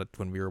talked about it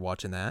when we were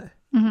watching that.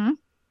 Mm-hmm.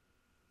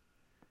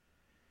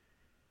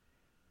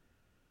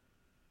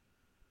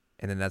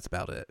 And then that's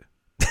about it.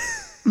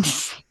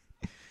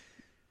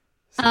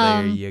 So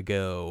there you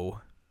go.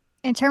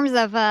 In terms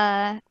of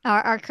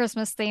our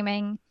Christmas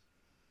theming,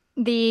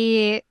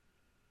 the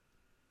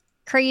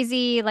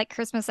crazy like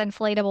Christmas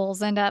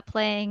inflatables end up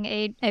playing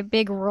a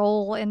big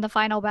role in the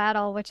final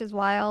battle, which is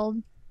wild.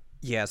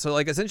 Yeah, so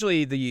like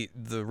essentially the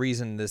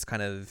reason this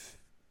kind of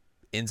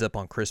ends up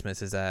on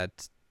Christmas is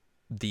that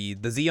the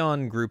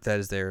Zeon group that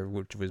is there,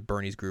 which was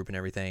Bernie's group and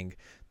everything,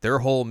 their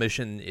whole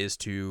mission is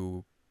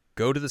to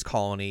go to this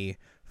colony,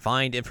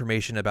 find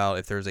information about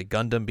if there's a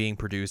Gundam being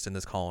produced in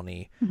this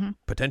colony,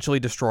 potentially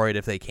destroy it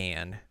if they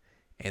can,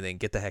 and then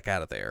get the heck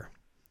out of there.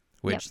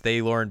 Which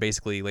they learn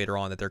basically later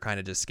on that they're kind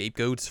of just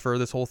scapegoats for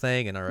this whole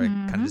thing and are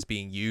kind of just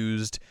being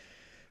used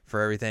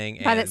for everything.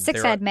 By that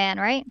six-head man,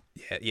 right?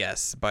 Yeah,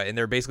 yes, and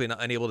they're basically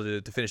unable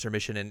to finish their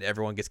mission, and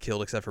everyone gets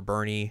killed except for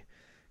Bernie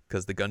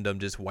because the Gundam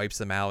just wipes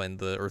them out, and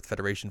the Earth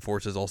Federation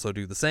forces also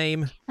do the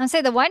same. I'd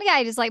say the one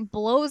guy just like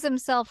blows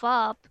himself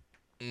up.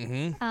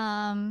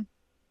 Mm-hmm.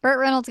 Burt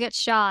Reynolds gets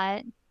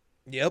shot.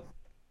 Yep.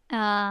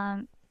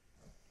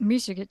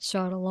 Misha gets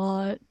shot a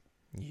lot.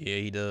 Yeah,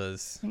 he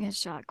does. He gets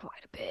shot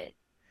quite a bit.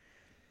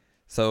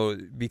 So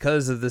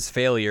because of this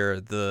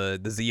failure, the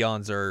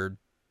Zeons are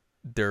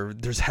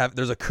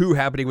there's a coup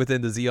happening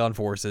within the Zeon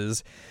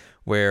forces,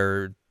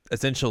 where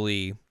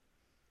essentially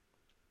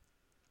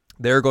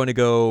they're going to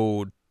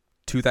go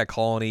to that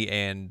colony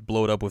and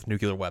blow it up with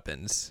nuclear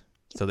weapons,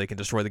 so they can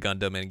destroy the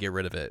Gundam and get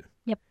rid of it.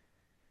 Yep.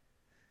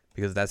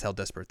 Because that's how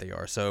desperate they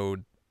are. So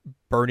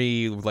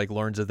Bernie like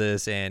learns of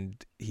this, and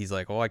he's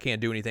like, "Oh, I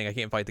can't do anything. I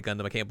can't fight the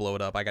Gundam. I can't blow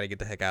it up. I got to get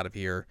the heck out of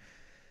here."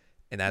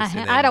 And that's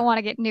I don't want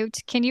to get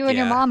nuked. Can you and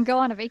your mom go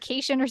on a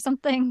vacation or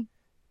something?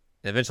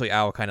 Eventually,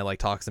 Ao kind of like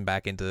talks them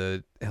back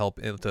into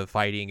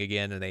fighting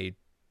again, and they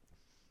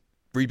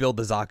rebuild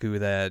the Zaku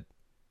that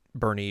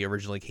Bernie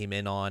originally came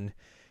in on,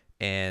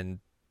 and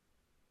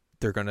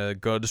they're gonna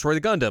go destroy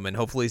the Gundam and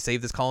hopefully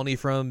save this colony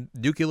from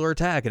nuclear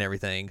attack and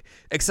everything.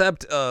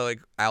 Except, like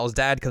Al's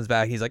dad comes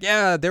back, and he's like,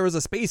 "Yeah, there was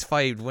a space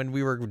fight when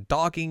we were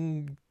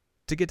docking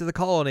to get to the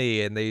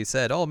colony, and they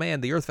said, oh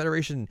man, the Earth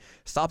Federation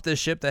stopped this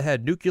ship that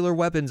had nuclear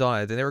weapons on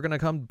it, and they were gonna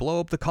come blow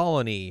up the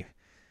colony."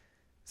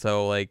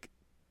 So like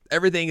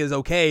everything is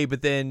okay,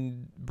 but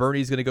then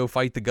Bernie's gonna go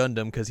fight the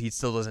Gundam because he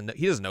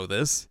doesn't know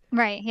this.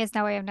 Right, he has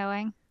no way of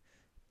knowing.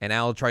 And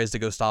Al tries to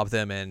go stop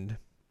them, and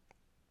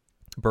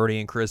Bernie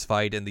and Chris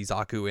fight in the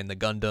Zaku and the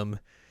Gundam,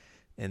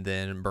 and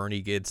then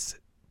Bernie gets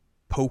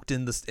poked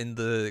in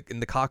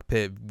the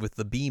cockpit with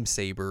the beam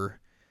saber,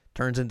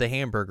 turns into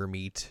hamburger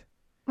meat.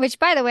 Which,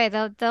 by the way,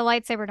 the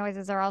lightsaber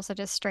noises are also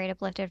just straight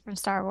up lifted from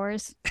Star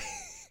Wars.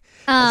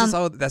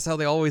 Um, That's how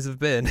they always have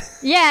been.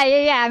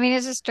 yeah. I mean,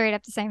 it's just straight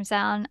up the same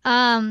sound.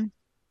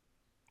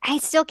 I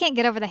still can't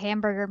get over the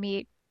hamburger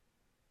meat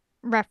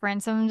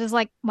reference. I'm just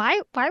like,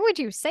 why would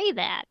you say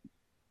that?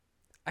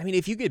 I mean,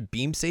 if you get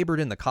beam sabered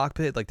in the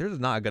cockpit, like there's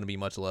not gonna be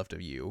much left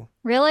of you.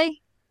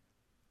 Really?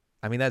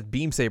 I mean, that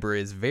beam saber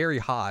is very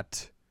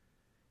hot.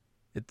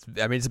 It's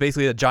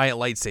basically a giant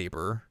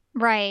lightsaber.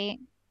 Right.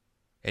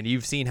 And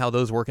you've seen how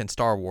those work in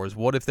Star Wars.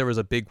 What if there was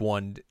a big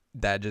one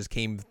that just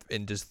came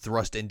and just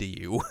thrust into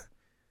you?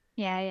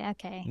 Yeah,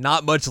 okay.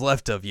 Not much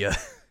left of you.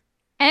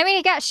 And I mean,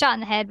 he got shot in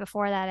the head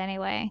before that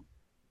anyway.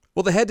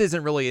 Well, the head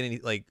isn't really any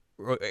like.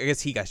 I guess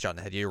he got shot in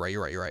the head. You're right.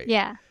 You're right.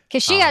 Yeah,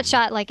 because she got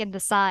shot like in the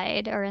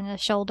side or in the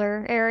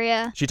shoulder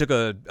area. She took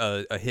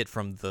a hit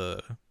from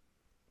the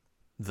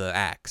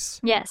axe.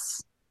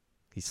 Yes.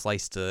 He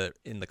sliced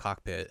in the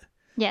cockpit.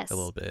 Yes. A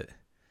little bit.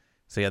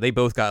 So yeah, they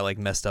both got like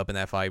messed up in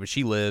that fight, but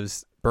she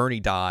lives. Bernie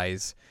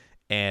dies,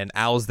 and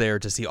Al's there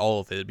to see all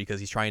of it because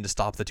he's trying to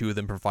stop the two of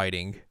them from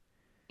fighting.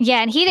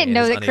 Yeah, and he didn't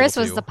know that Chris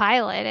was to. the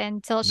pilot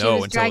until she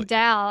was dragged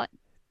out.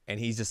 And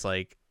he's just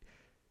like,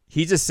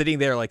 he's just sitting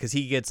there like, because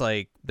he gets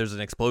like, there's an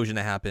explosion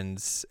that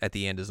happens at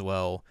the end as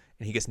well,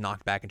 and he gets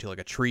knocked back into like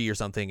a tree or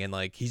something, and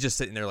like he's just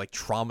sitting there like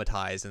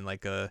traumatized, and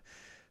like a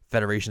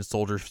Federation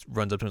soldier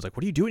runs up to him and is like,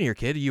 "What are you doing here,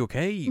 kid? Are you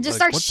okay?" And just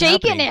like, starts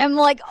shaking him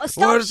like, oh,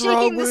 "Stop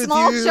shaking the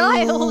small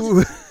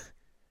child."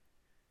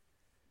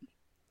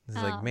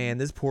 It's like, man,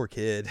 this poor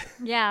kid.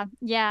 Yeah.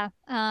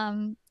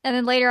 And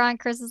then later on,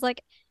 Chris is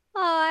like,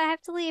 "Oh, I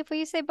have to leave. Will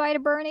you say bye to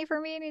Bernie for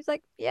me?" And he's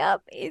like,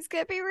 "Yep." He's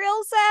gonna be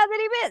real sad that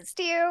he missed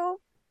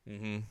you.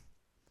 Mm-hmm.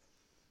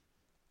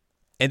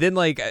 And then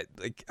like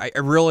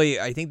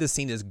I think this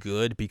scene is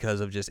good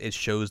because of just it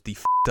shows the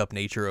f***ed up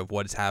nature of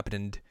what has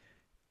happened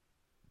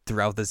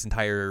throughout this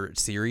entire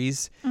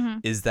series.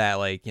 Is that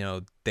like, you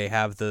know, they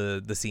have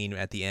the scene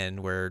at the end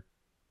where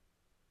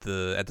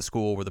at the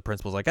school where the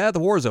principal's like, the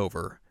war's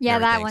over. Yeah,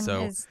 that one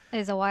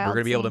is a wild we're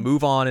gonna be able to scene.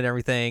 move on and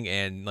everything,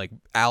 and like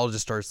Al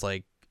just starts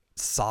like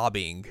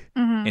sobbing,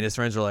 Mm-hmm. and his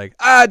friends are like,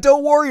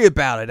 don't worry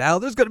about it, Al,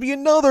 there's gonna be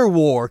another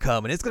war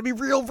coming, it's gonna be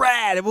real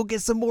rad, and we'll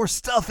get some more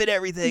stuff and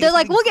everything. They're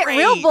like, we'll get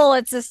real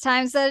bullets this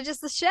time instead of just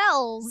the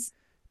shells.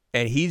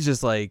 And he's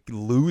just like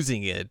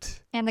losing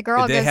it. And the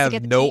girl they goes to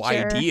get the no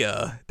teacher.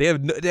 idea. They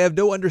have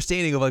no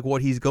understanding of like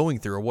what he's going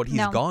through or what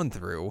he's gone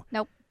through.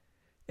 Nope.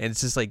 And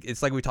it's just like,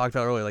 it's like we talked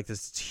about earlier, like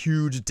this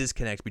huge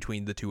disconnect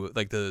between the two,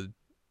 like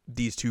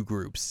these two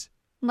groups.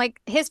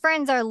 Like his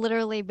friends are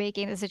literally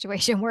making the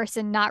situation worse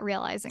and not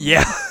realizing.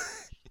 Yeah.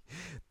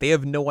 They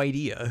have no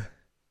idea.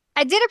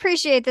 I did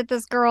appreciate that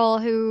this girl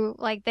who,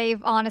 like,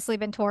 they've honestly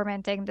been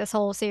tormenting this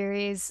whole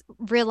series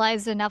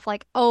realized enough,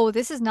 like, oh,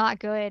 this is not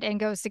good, and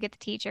goes to get the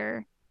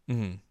teacher.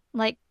 Mm-hmm.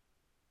 Like,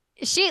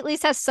 she at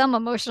least has some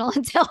emotional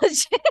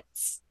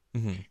intelligence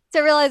Mm-hmm.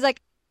 to realize,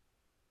 like,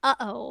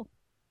 uh-oh,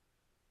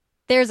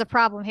 there's a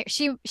problem here.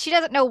 She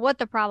doesn't know what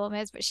the problem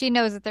is, but she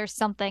knows that there's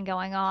something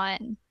going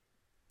on.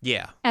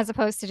 Yeah. As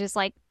opposed to just,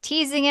 like,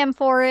 teasing him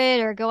for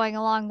it or going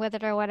along with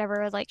it or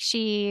whatever. Like,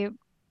 she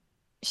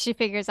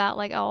figures out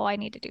like, oh, I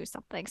need to do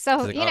something. So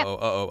like, you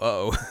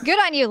know, good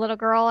on you, little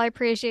girl. I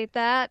appreciate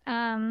that.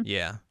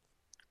 Yeah.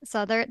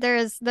 So there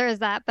is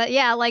that, but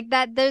yeah, like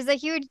that. There's a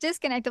huge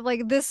disconnect of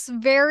like this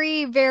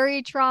very,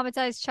 very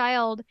traumatized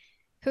child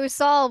who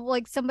saw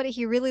like somebody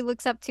he really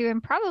looks up to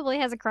and probably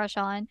has a crush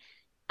on,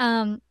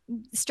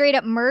 straight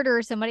up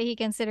murder somebody he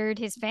considered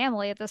his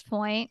family at this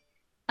point.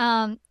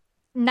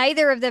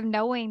 Neither of them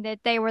knowing that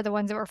they were the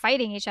ones that were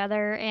fighting each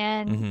other,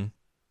 and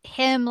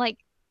him like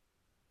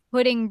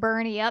putting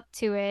Bernie up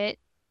to it,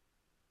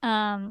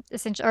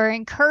 essentially, or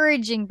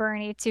encouraging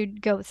Bernie to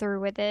go through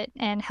with it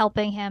and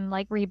helping him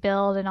like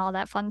rebuild and all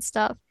that fun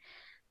stuff.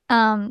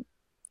 So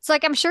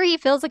like I'm sure he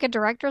feels like a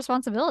direct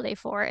responsibility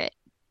for it.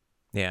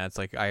 Yeah, it's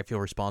like I feel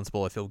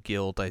responsible, I feel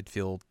guilt, I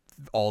feel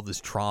all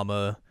this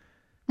trauma.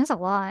 That's a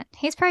lot.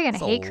 He's probably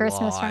gonna hate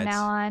Christmas from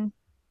now on.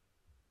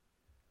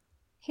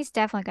 He's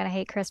definitely gonna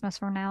hate Christmas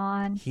from now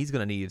on. He's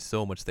gonna need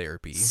so much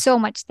therapy. So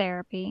much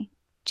therapy.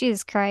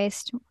 Jesus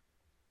Christ.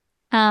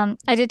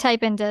 I did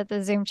type into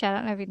the Zoom chat. I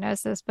don't know if you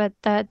noticed this, but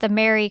the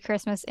Merry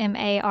Christmas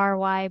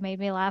Mary made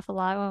me laugh a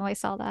lot when we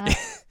saw that.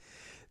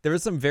 There were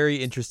some very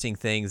interesting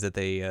things that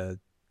they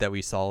that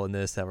we saw in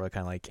this that were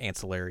kind of like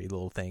ancillary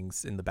little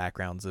things in the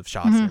backgrounds of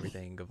shots and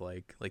everything of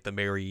like the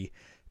Mary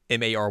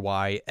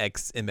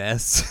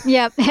MARYXMS.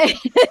 Yep.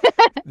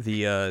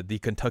 the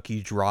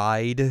Kentucky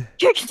Dried.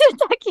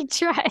 Kentucky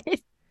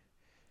Dried.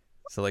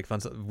 So like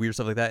fun weird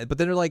stuff like that. But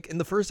then they're like in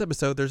the first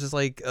episode, there's just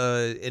like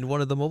in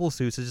one of the mobile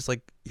suits, it's just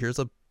like here's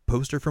a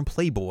poster from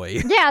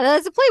Playboy. Yeah,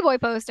 that's a Playboy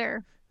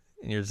poster.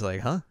 And you're just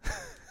like, huh?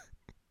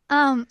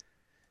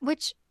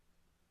 Which,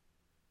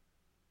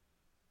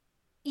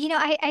 you know,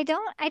 I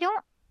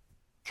don't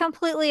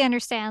completely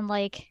understand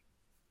like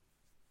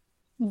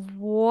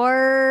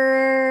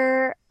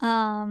war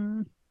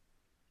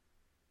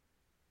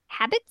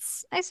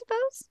habits, I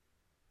suppose.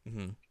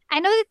 I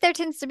know that there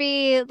tends to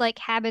be like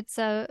habits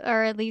of,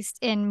 or at least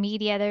in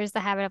media, there's the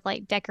habit of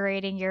like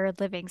decorating your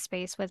living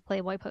space with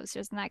Playboy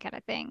posters and that kind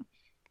of thing.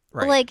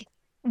 Right. Like,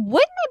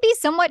 Wouldn't it be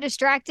somewhat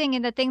distracting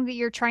in the thing that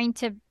you're trying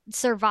to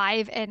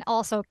survive and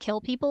also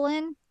kill people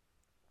in?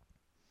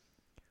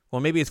 Well,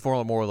 maybe it's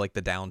for more like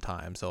the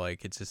downtime. So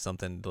like it's just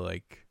something to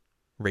like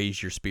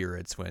raise your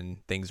spirits when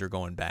things are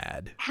going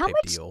bad How type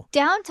much deal.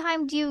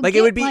 downtime do you Like get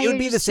it while would you're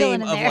be the just chilling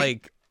same in of there?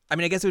 like I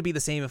mean I guess it would be the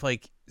same if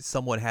like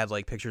someone had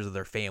like pictures of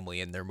their family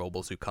in their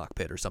mobile suit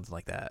cockpit or something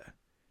like that.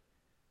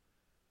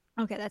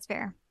 Okay, that's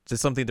fair.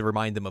 Just something to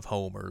remind them of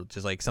home or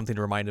just like something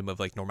to remind them of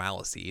like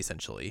normalcy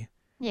essentially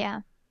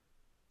Yeah.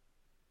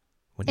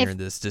 when you're If in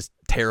this just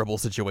terrible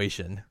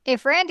situation.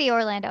 if Randy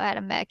Orlando had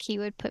a mech, he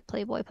would put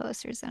Playboy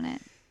posters in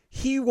it.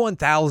 He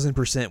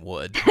 1000%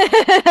 would.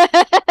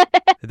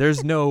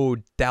 There's no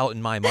doubt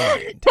in my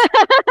mind.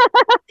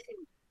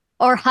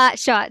 Or hot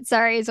shot,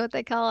 sorry, is what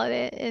they call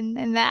it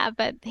in that,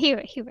 but he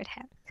would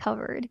have it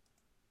covered.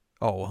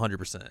 Oh,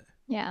 100%.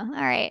 Yeah. All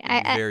right.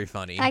 It'd be very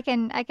funny. I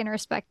can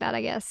respect that,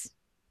 I guess.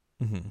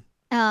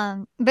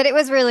 Mm-hmm. But it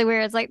was really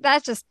weird. It's like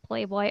that's just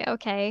Playboy,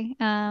 okay.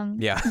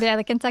 Yeah. But yeah,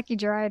 the Kentucky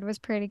Dried was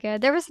pretty good.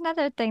 There was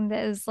another thing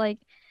that is like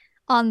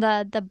on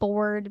the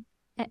board,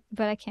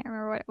 but I can't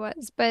remember what it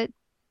was. But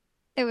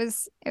it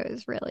was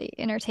really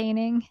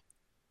entertaining.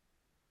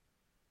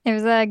 It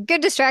was a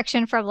good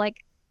distraction from like,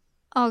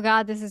 oh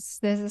God, this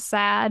is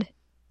sad.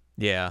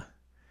 Yeah.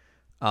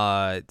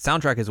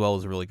 Soundtrack as well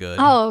is really good.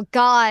 Oh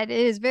God, it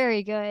is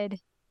very good.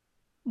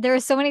 There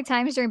were so many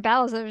times during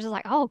battles that it was just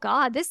like, oh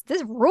God, this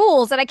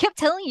rules. And I kept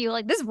telling you,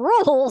 like, this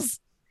rules.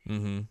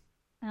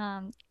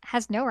 Mm-hmm.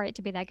 Has no right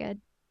to be that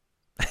good.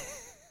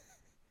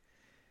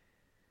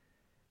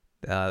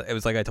 It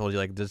was like I told you,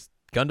 like just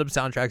Gundam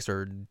soundtracks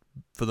are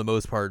for the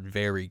most part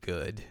very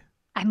good.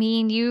 I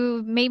mean,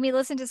 you made me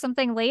listen to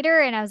something later,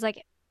 and I was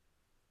like,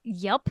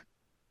 yup,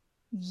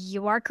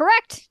 you are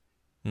correct.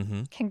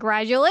 Mm-hmm.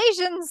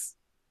 Congratulations.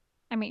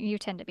 I mean, you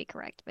tend to be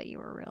correct, but you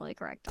were really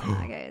correct on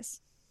that,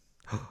 guys.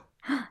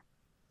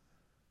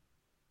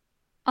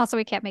 Also,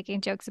 we kept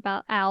making jokes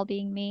about Al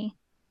being me.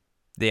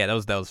 Yeah, that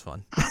was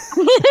fun.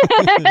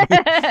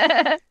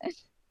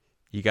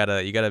 You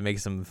gotta make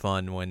some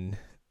fun when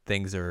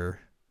things are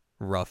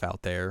rough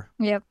out there.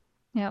 Yep.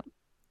 Yep.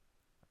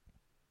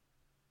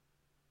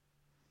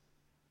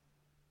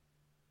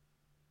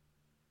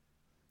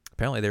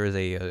 Apparently, there is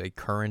a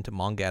current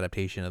manga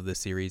adaptation of this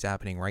series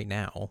happening right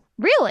now.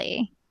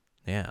 Really?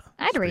 Yeah,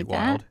 I'd it's pretty read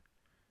that. wild.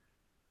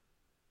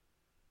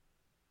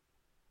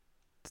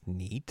 It's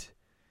neat.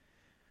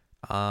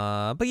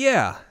 But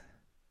yeah.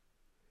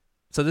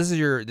 So this is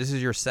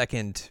your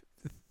second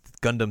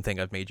Gundam thing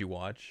I've made you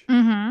watch.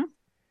 Mm-hmm.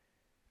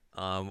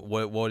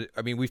 What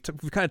I mean we've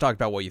kind of talked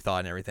about what you thought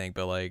and everything,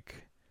 but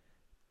like,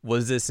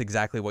 was this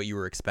exactly what you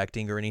were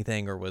expecting or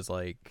anything, or was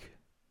like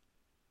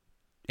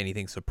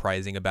anything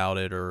surprising about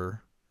it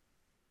or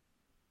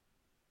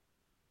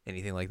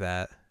anything like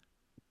that?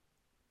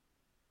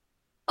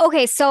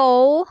 Okay,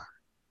 so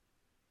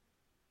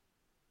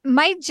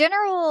my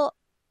general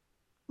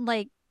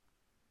like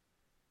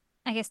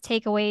I guess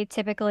takeaway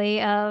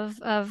typically of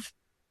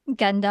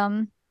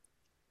Gundam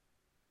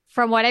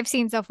from what I've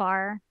seen so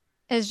far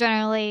is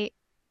generally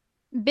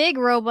big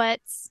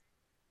robots,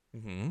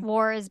 Mm-hmm.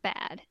 war is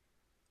bad.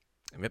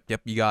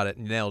 Yep, you got it.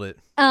 You nailed it.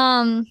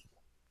 Um,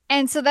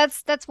 and so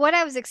that's what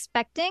I was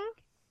expecting.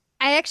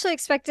 I actually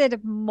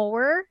expected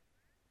more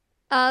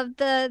of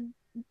the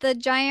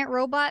giant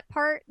robot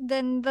part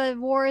than the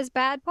war is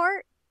bad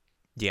part.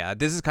 Yeah,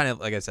 this is kind of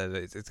like I said,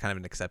 it's kind of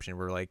an exception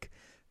where like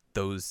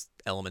those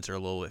elements are a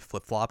little bit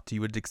flip flopped.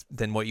 You would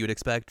than what you would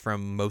expect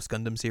from most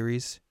Gundam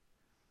series.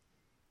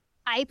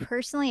 I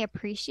personally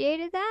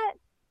appreciated that.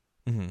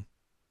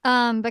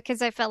 Mm-hmm.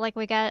 Because I felt like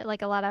we got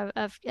like a lot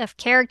of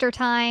character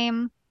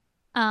time.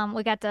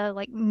 We got to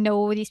like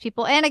know these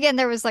people. And again,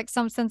 there was like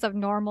some sense of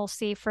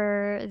normalcy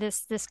for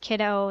this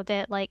kiddo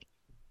that like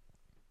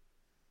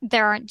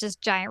there aren't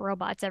just giant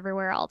robots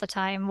everywhere all the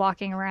time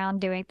walking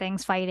around doing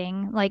things,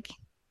 fighting. Like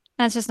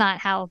that's just not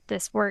how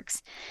this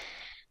works.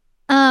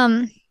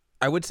 Um,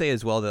 I would say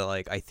as well that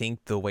like I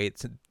think the way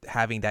it's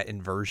having that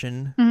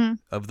inversion mhm.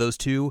 of those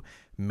two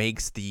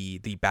makes the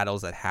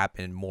battles that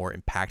happen more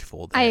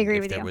impactful I than agree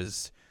if with there you.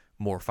 was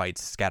more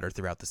fights scattered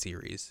throughout the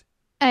series.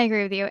 I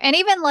agree with you. And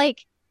even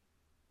like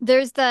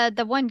there's the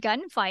one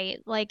gunfight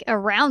like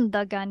around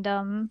the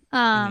Gundam.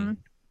 Mm-hmm.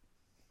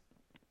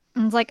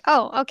 And it's like,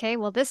 oh, okay,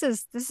 well this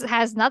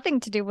has nothing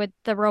to do with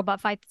the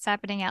robot fight that's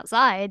happening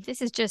outside.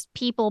 This is just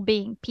people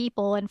being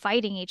people and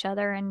fighting each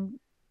other and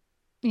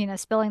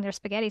spilling their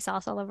spaghetti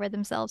sauce all over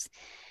themselves.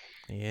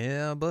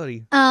 Yeah,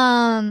 buddy.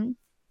 Um,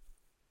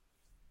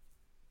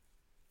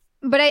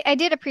 but I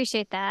did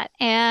appreciate that.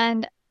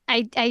 And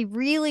I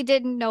really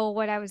didn't know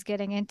what I was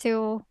getting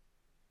into.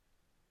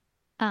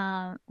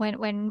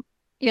 When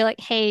you're like,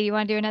 hey, you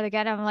want to do another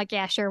Gundam? I'm like,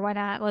 yeah, sure, why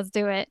not? Let's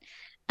do it.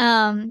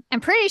 I'm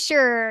pretty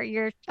sure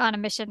you're on a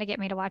mission to get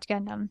me to watch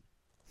Gundam.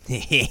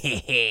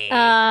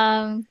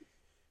 Um,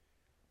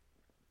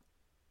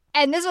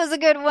 and this was a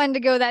good one to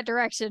go that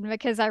direction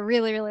because I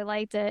really, really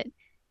liked it.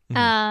 Mhm.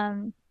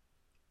 Um,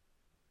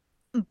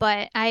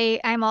 but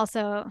I'm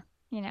also,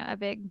 a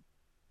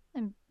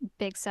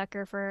big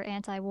sucker for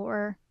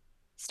anti-war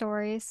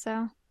stories,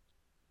 so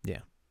Yeah.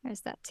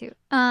 there's that too.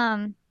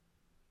 I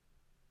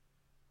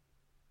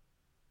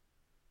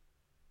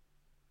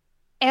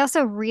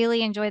also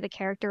really enjoy the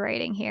character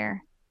writing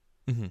here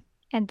Hmm.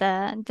 and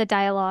the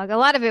dialogue. A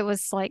lot of it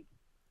was like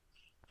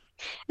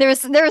there was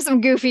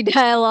some goofy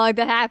dialogue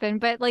that happened,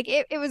 but like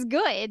it was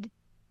good. It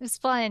was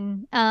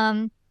fun.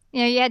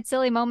 You had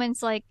silly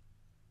moments like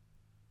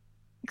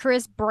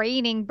Chris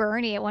braining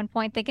Bernie at one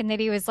point, thinking that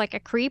he was like a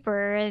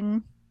creeper,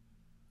 and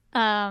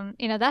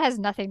that has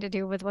nothing to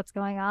do with what's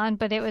going on,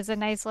 but it was a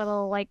nice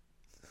little like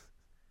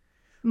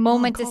Mom,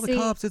 moment to call the see.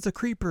 cops. It's a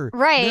creeper.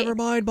 Right. Never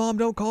mind, Mom.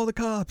 Don't call the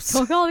cops.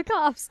 Don't call the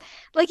cops.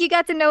 Like you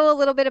got to know a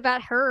little bit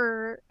about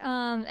her,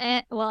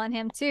 and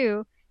him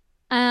too.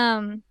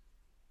 Um,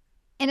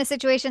 in a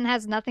situation that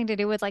has nothing to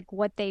do with like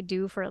what they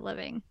do for a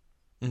living.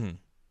 Hmm.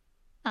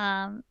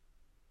 Um,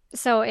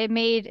 so it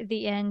made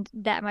the end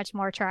that much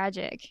more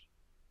tragic.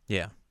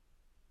 Yeah.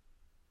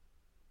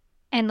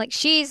 And like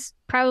she's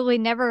probably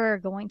never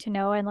going to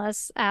know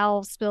unless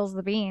Al spills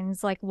the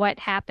beans, like what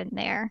happened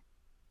there.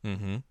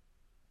 Hmm.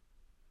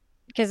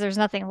 Because there's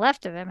nothing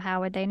left of him.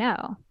 How would they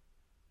know?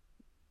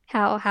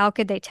 How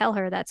could they tell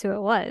her that's who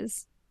it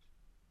was?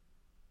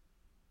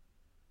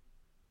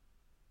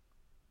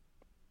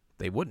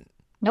 They wouldn't.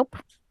 Nope.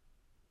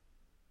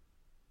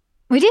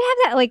 We did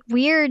have that like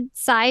weird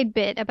side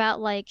bit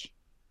about like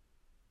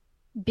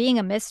being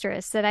a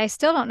mistress that I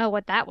still don't know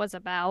what that was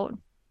about.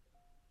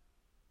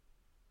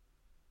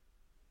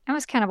 That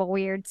was kind of a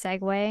weird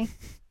segue.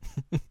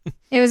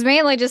 It was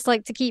mainly just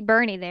like to keep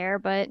Bernie there,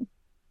 but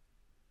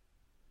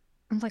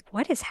I'm like,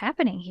 what is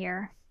happening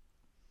here?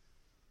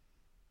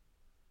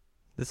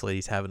 This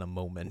lady's having a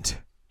moment.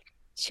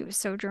 She was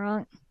so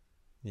drunk.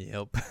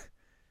 Yep.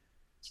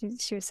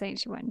 She was saying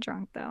she wasn't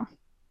drunk though.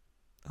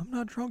 I'm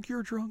not drunk.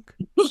 You're drunk.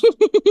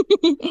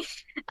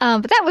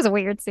 But that was a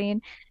weird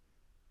scene.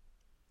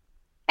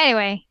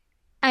 Anyway,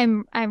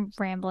 I'm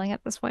rambling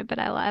at this point, but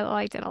I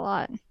liked it a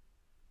lot.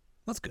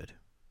 That's good.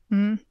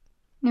 Mm.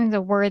 It was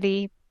a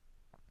worthy.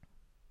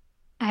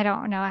 I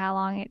don't know how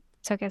long it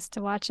took us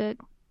to watch it.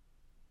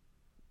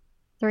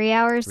 3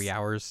 hours? 3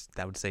 hours.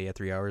 That would say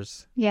 3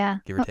 hours, Yeah.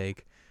 give or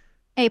take.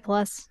 A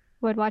plus.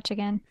 Would watch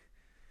again.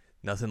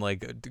 Nothing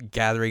like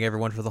gathering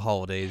everyone for the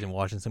holidays and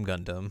watching some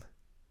Gundam.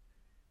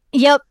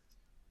 Yep.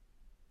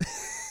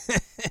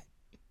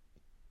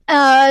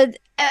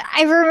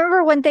 I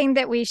remember one thing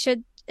that we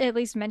should at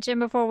least mention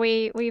before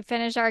we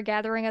finish our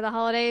gathering of the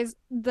holidays,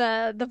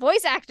 the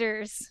voice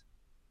actors.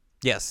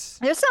 Yes.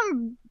 There's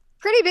some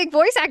pretty big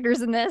voice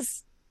actors in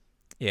this.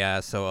 Yeah.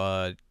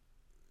 So,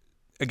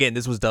 again,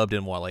 this was dubbed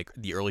in what, like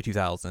the early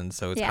 2000s.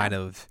 So it's Yeah. kind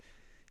of,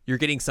 you're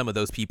getting some of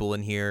those people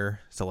in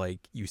here. So like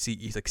you see,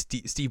 he's like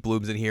Steve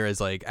Bloom's in here as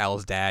like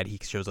Al's dad. He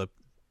shows up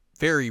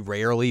very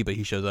rarely, but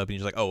he shows up and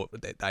you're like, oh,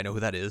 I know who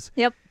that is.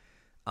 Yep.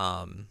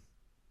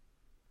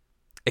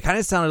 It kind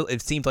of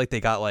it seemed like they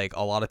got like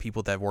a lot of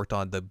people that worked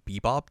on the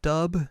Bebop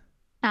dub.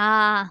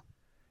 Ah.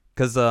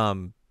 Because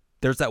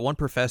there's that one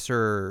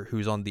professor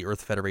who's on the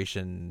Earth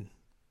Federation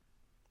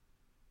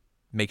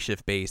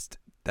makeshift base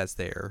that's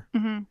there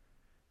Mm-hmm.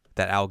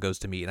 that Al goes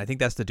to meet. And I think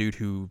that's the dude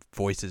who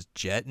voices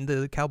Jet in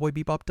the Cowboy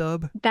Bebop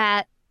dub.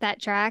 That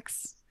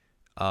tracks.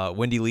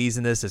 Wendy Lee's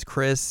in this as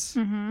Chris,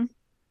 Mm-hmm.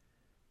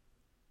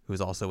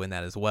 who's also in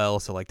that as well.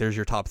 So like there's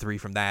your top three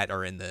from that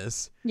are in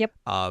this. Yep.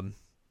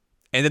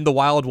 And then the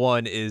wild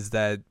one is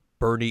that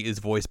Bernie is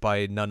voiced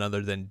by none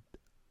other than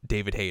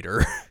David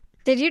Hayter.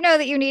 Did you know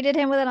that you needed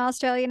him with an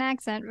Australian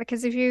accent?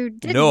 Because if you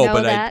didn't No, know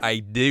but that,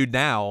 I do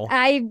now.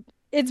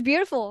 it's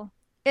beautiful.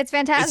 It's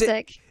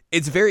fantastic.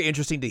 It's very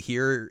interesting to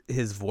hear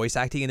his voice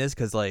acting in this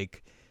because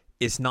like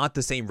it's not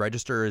the same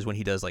register as when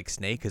he does like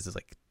Snake, because it's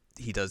like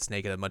he does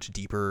Snake at a much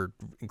deeper,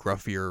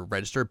 gruffier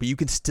register, but you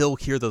can still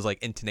hear those like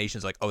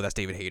intonations, like, oh, that's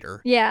David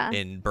Hayter. Yeah.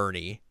 In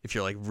Bernie, if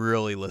you're like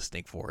really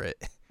listening for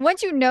it.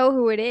 Once you know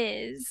who it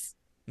is,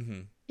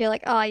 Mm-hmm. you're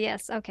like, oh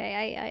yes,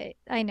 okay,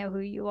 I know who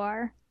you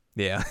are.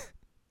 Yeah.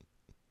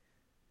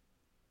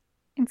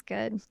 It's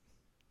good.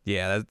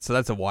 Yeah. So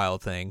that's a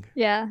wild thing.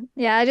 Yeah,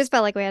 yeah. I just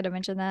felt like we had to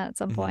mention that at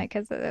some Mhm. point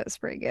because it was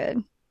pretty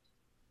good.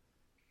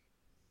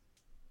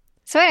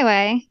 So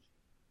anyway,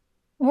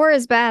 war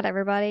is bad,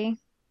 everybody.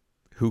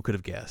 Who could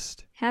have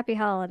guessed? Happy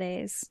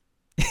holidays.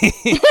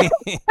 Happy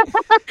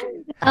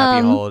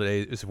Um,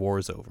 holidays. War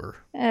is over.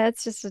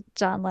 It's just a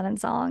John Lennon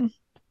song.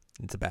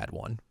 It's a bad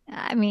one.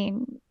 I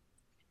mean,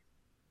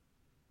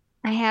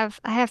 I have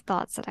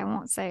thoughts that I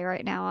won't say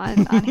right now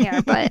on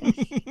here, but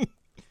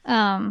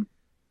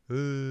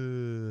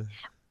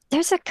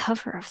there's a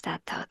cover of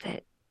that though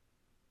that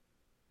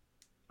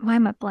why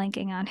am I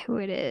blanking on who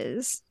it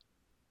is?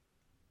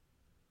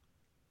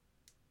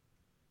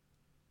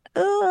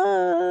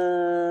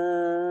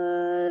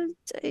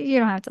 You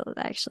don't have to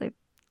actually.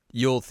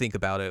 You'll think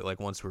about it like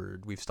once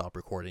we've stopped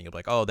recording. You'll be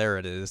like, oh, there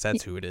it is.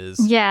 That's who it is.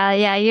 Yeah,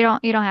 yeah. You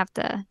don't have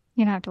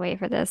to wait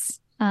for this.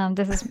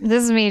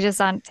 This is me just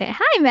on.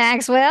 Hi,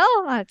 Maxwell.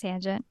 On a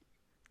tangent.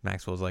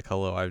 Maxwell's like,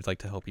 hello, I would like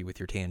to help you with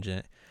your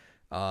tangent.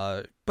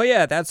 But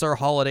yeah, that's our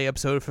holiday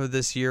episode for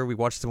this year. We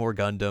watched some more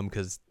Gundam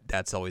because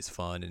that's always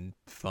fun and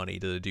funny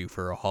to do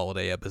for a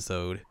holiday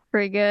episode.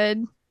 Pretty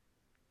good.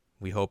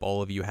 We hope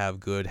all of you have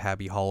good,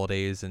 happy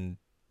holidays and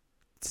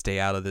stay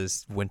out of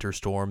this winter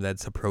storm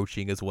that's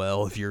approaching as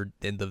well if you're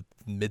in the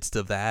midst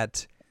of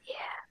that. Yeah.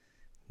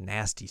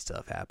 Nasty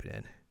stuff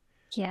happening.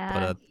 Yeah.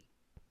 But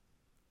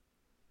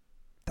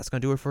that's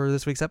going to do it for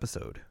this week's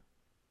episode.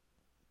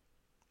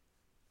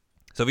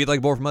 So if you'd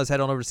like more from us, head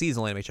on over to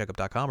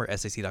seasonalanimecheckup.com or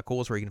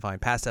sac.cool, where you can find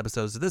past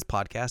episodes of this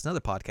podcast and other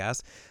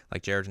podcasts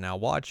like Jared Now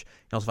Watch. You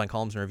can also find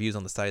columns and reviews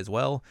on the site as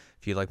well.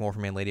 If you'd like more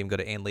from Anladium, go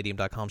to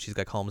anladium.com. She's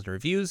got columns and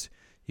reviews.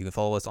 You can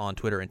follow us on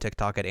Twitter and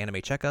TikTok at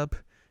Anime Checkup.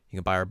 You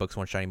can buy our books,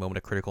 One Shiny Moment,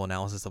 a critical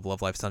analysis of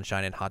Love, Life,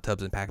 Sunshine, and Hot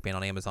Tubs and Pac-Man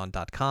on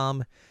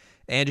Amazon.com.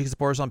 And you can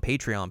support us on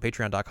Patreon,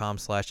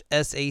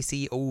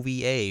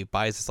 patreon.com/SACOVA.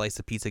 Buy us a slice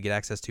of pizza, get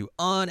access to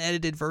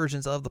unedited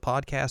versions of the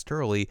podcast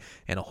early,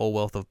 and a whole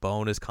wealth of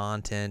bonus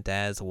content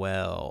as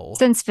well.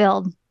 Since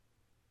filled.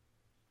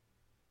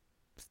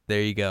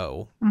 There you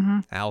go.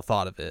 Mm-hmm. Al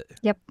thought of it.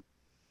 Yep.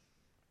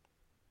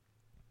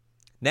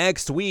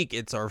 Next week,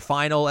 it's our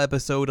final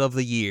episode of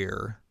the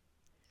year.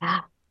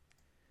 Ah.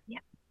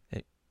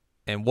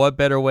 And what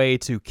better way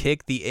to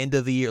kick the end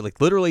of the year, like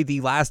literally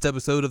the last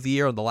episode of the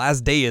year on the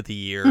last day of the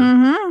year.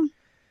 Mm-hmm.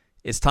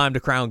 It's time to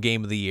crown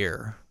Game of the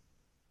Year.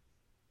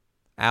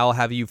 Al,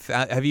 have you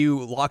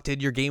locked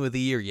in your Game of the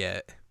Year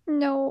yet?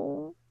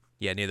 No.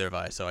 Yeah, neither have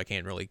I, so I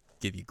can't really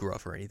give you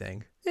gruff or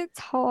anything. It's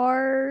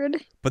hard.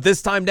 But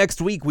this time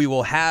next week, we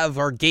will have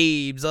our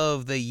games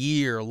of the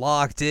year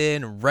locked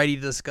in, ready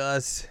to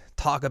discuss,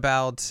 talk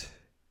about,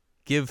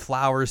 give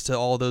flowers to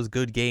all those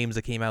good games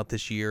that came out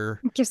this year.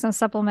 Give some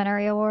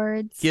supplementary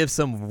awards. Give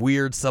some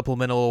weird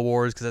supplemental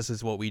awards, because this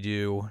is what we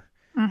do.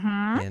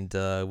 Mm-hmm. And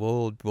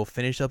we'll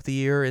finish up the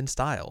year in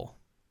style.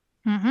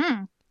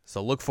 Mm-hmm.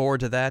 So look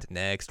forward to that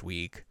next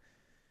week.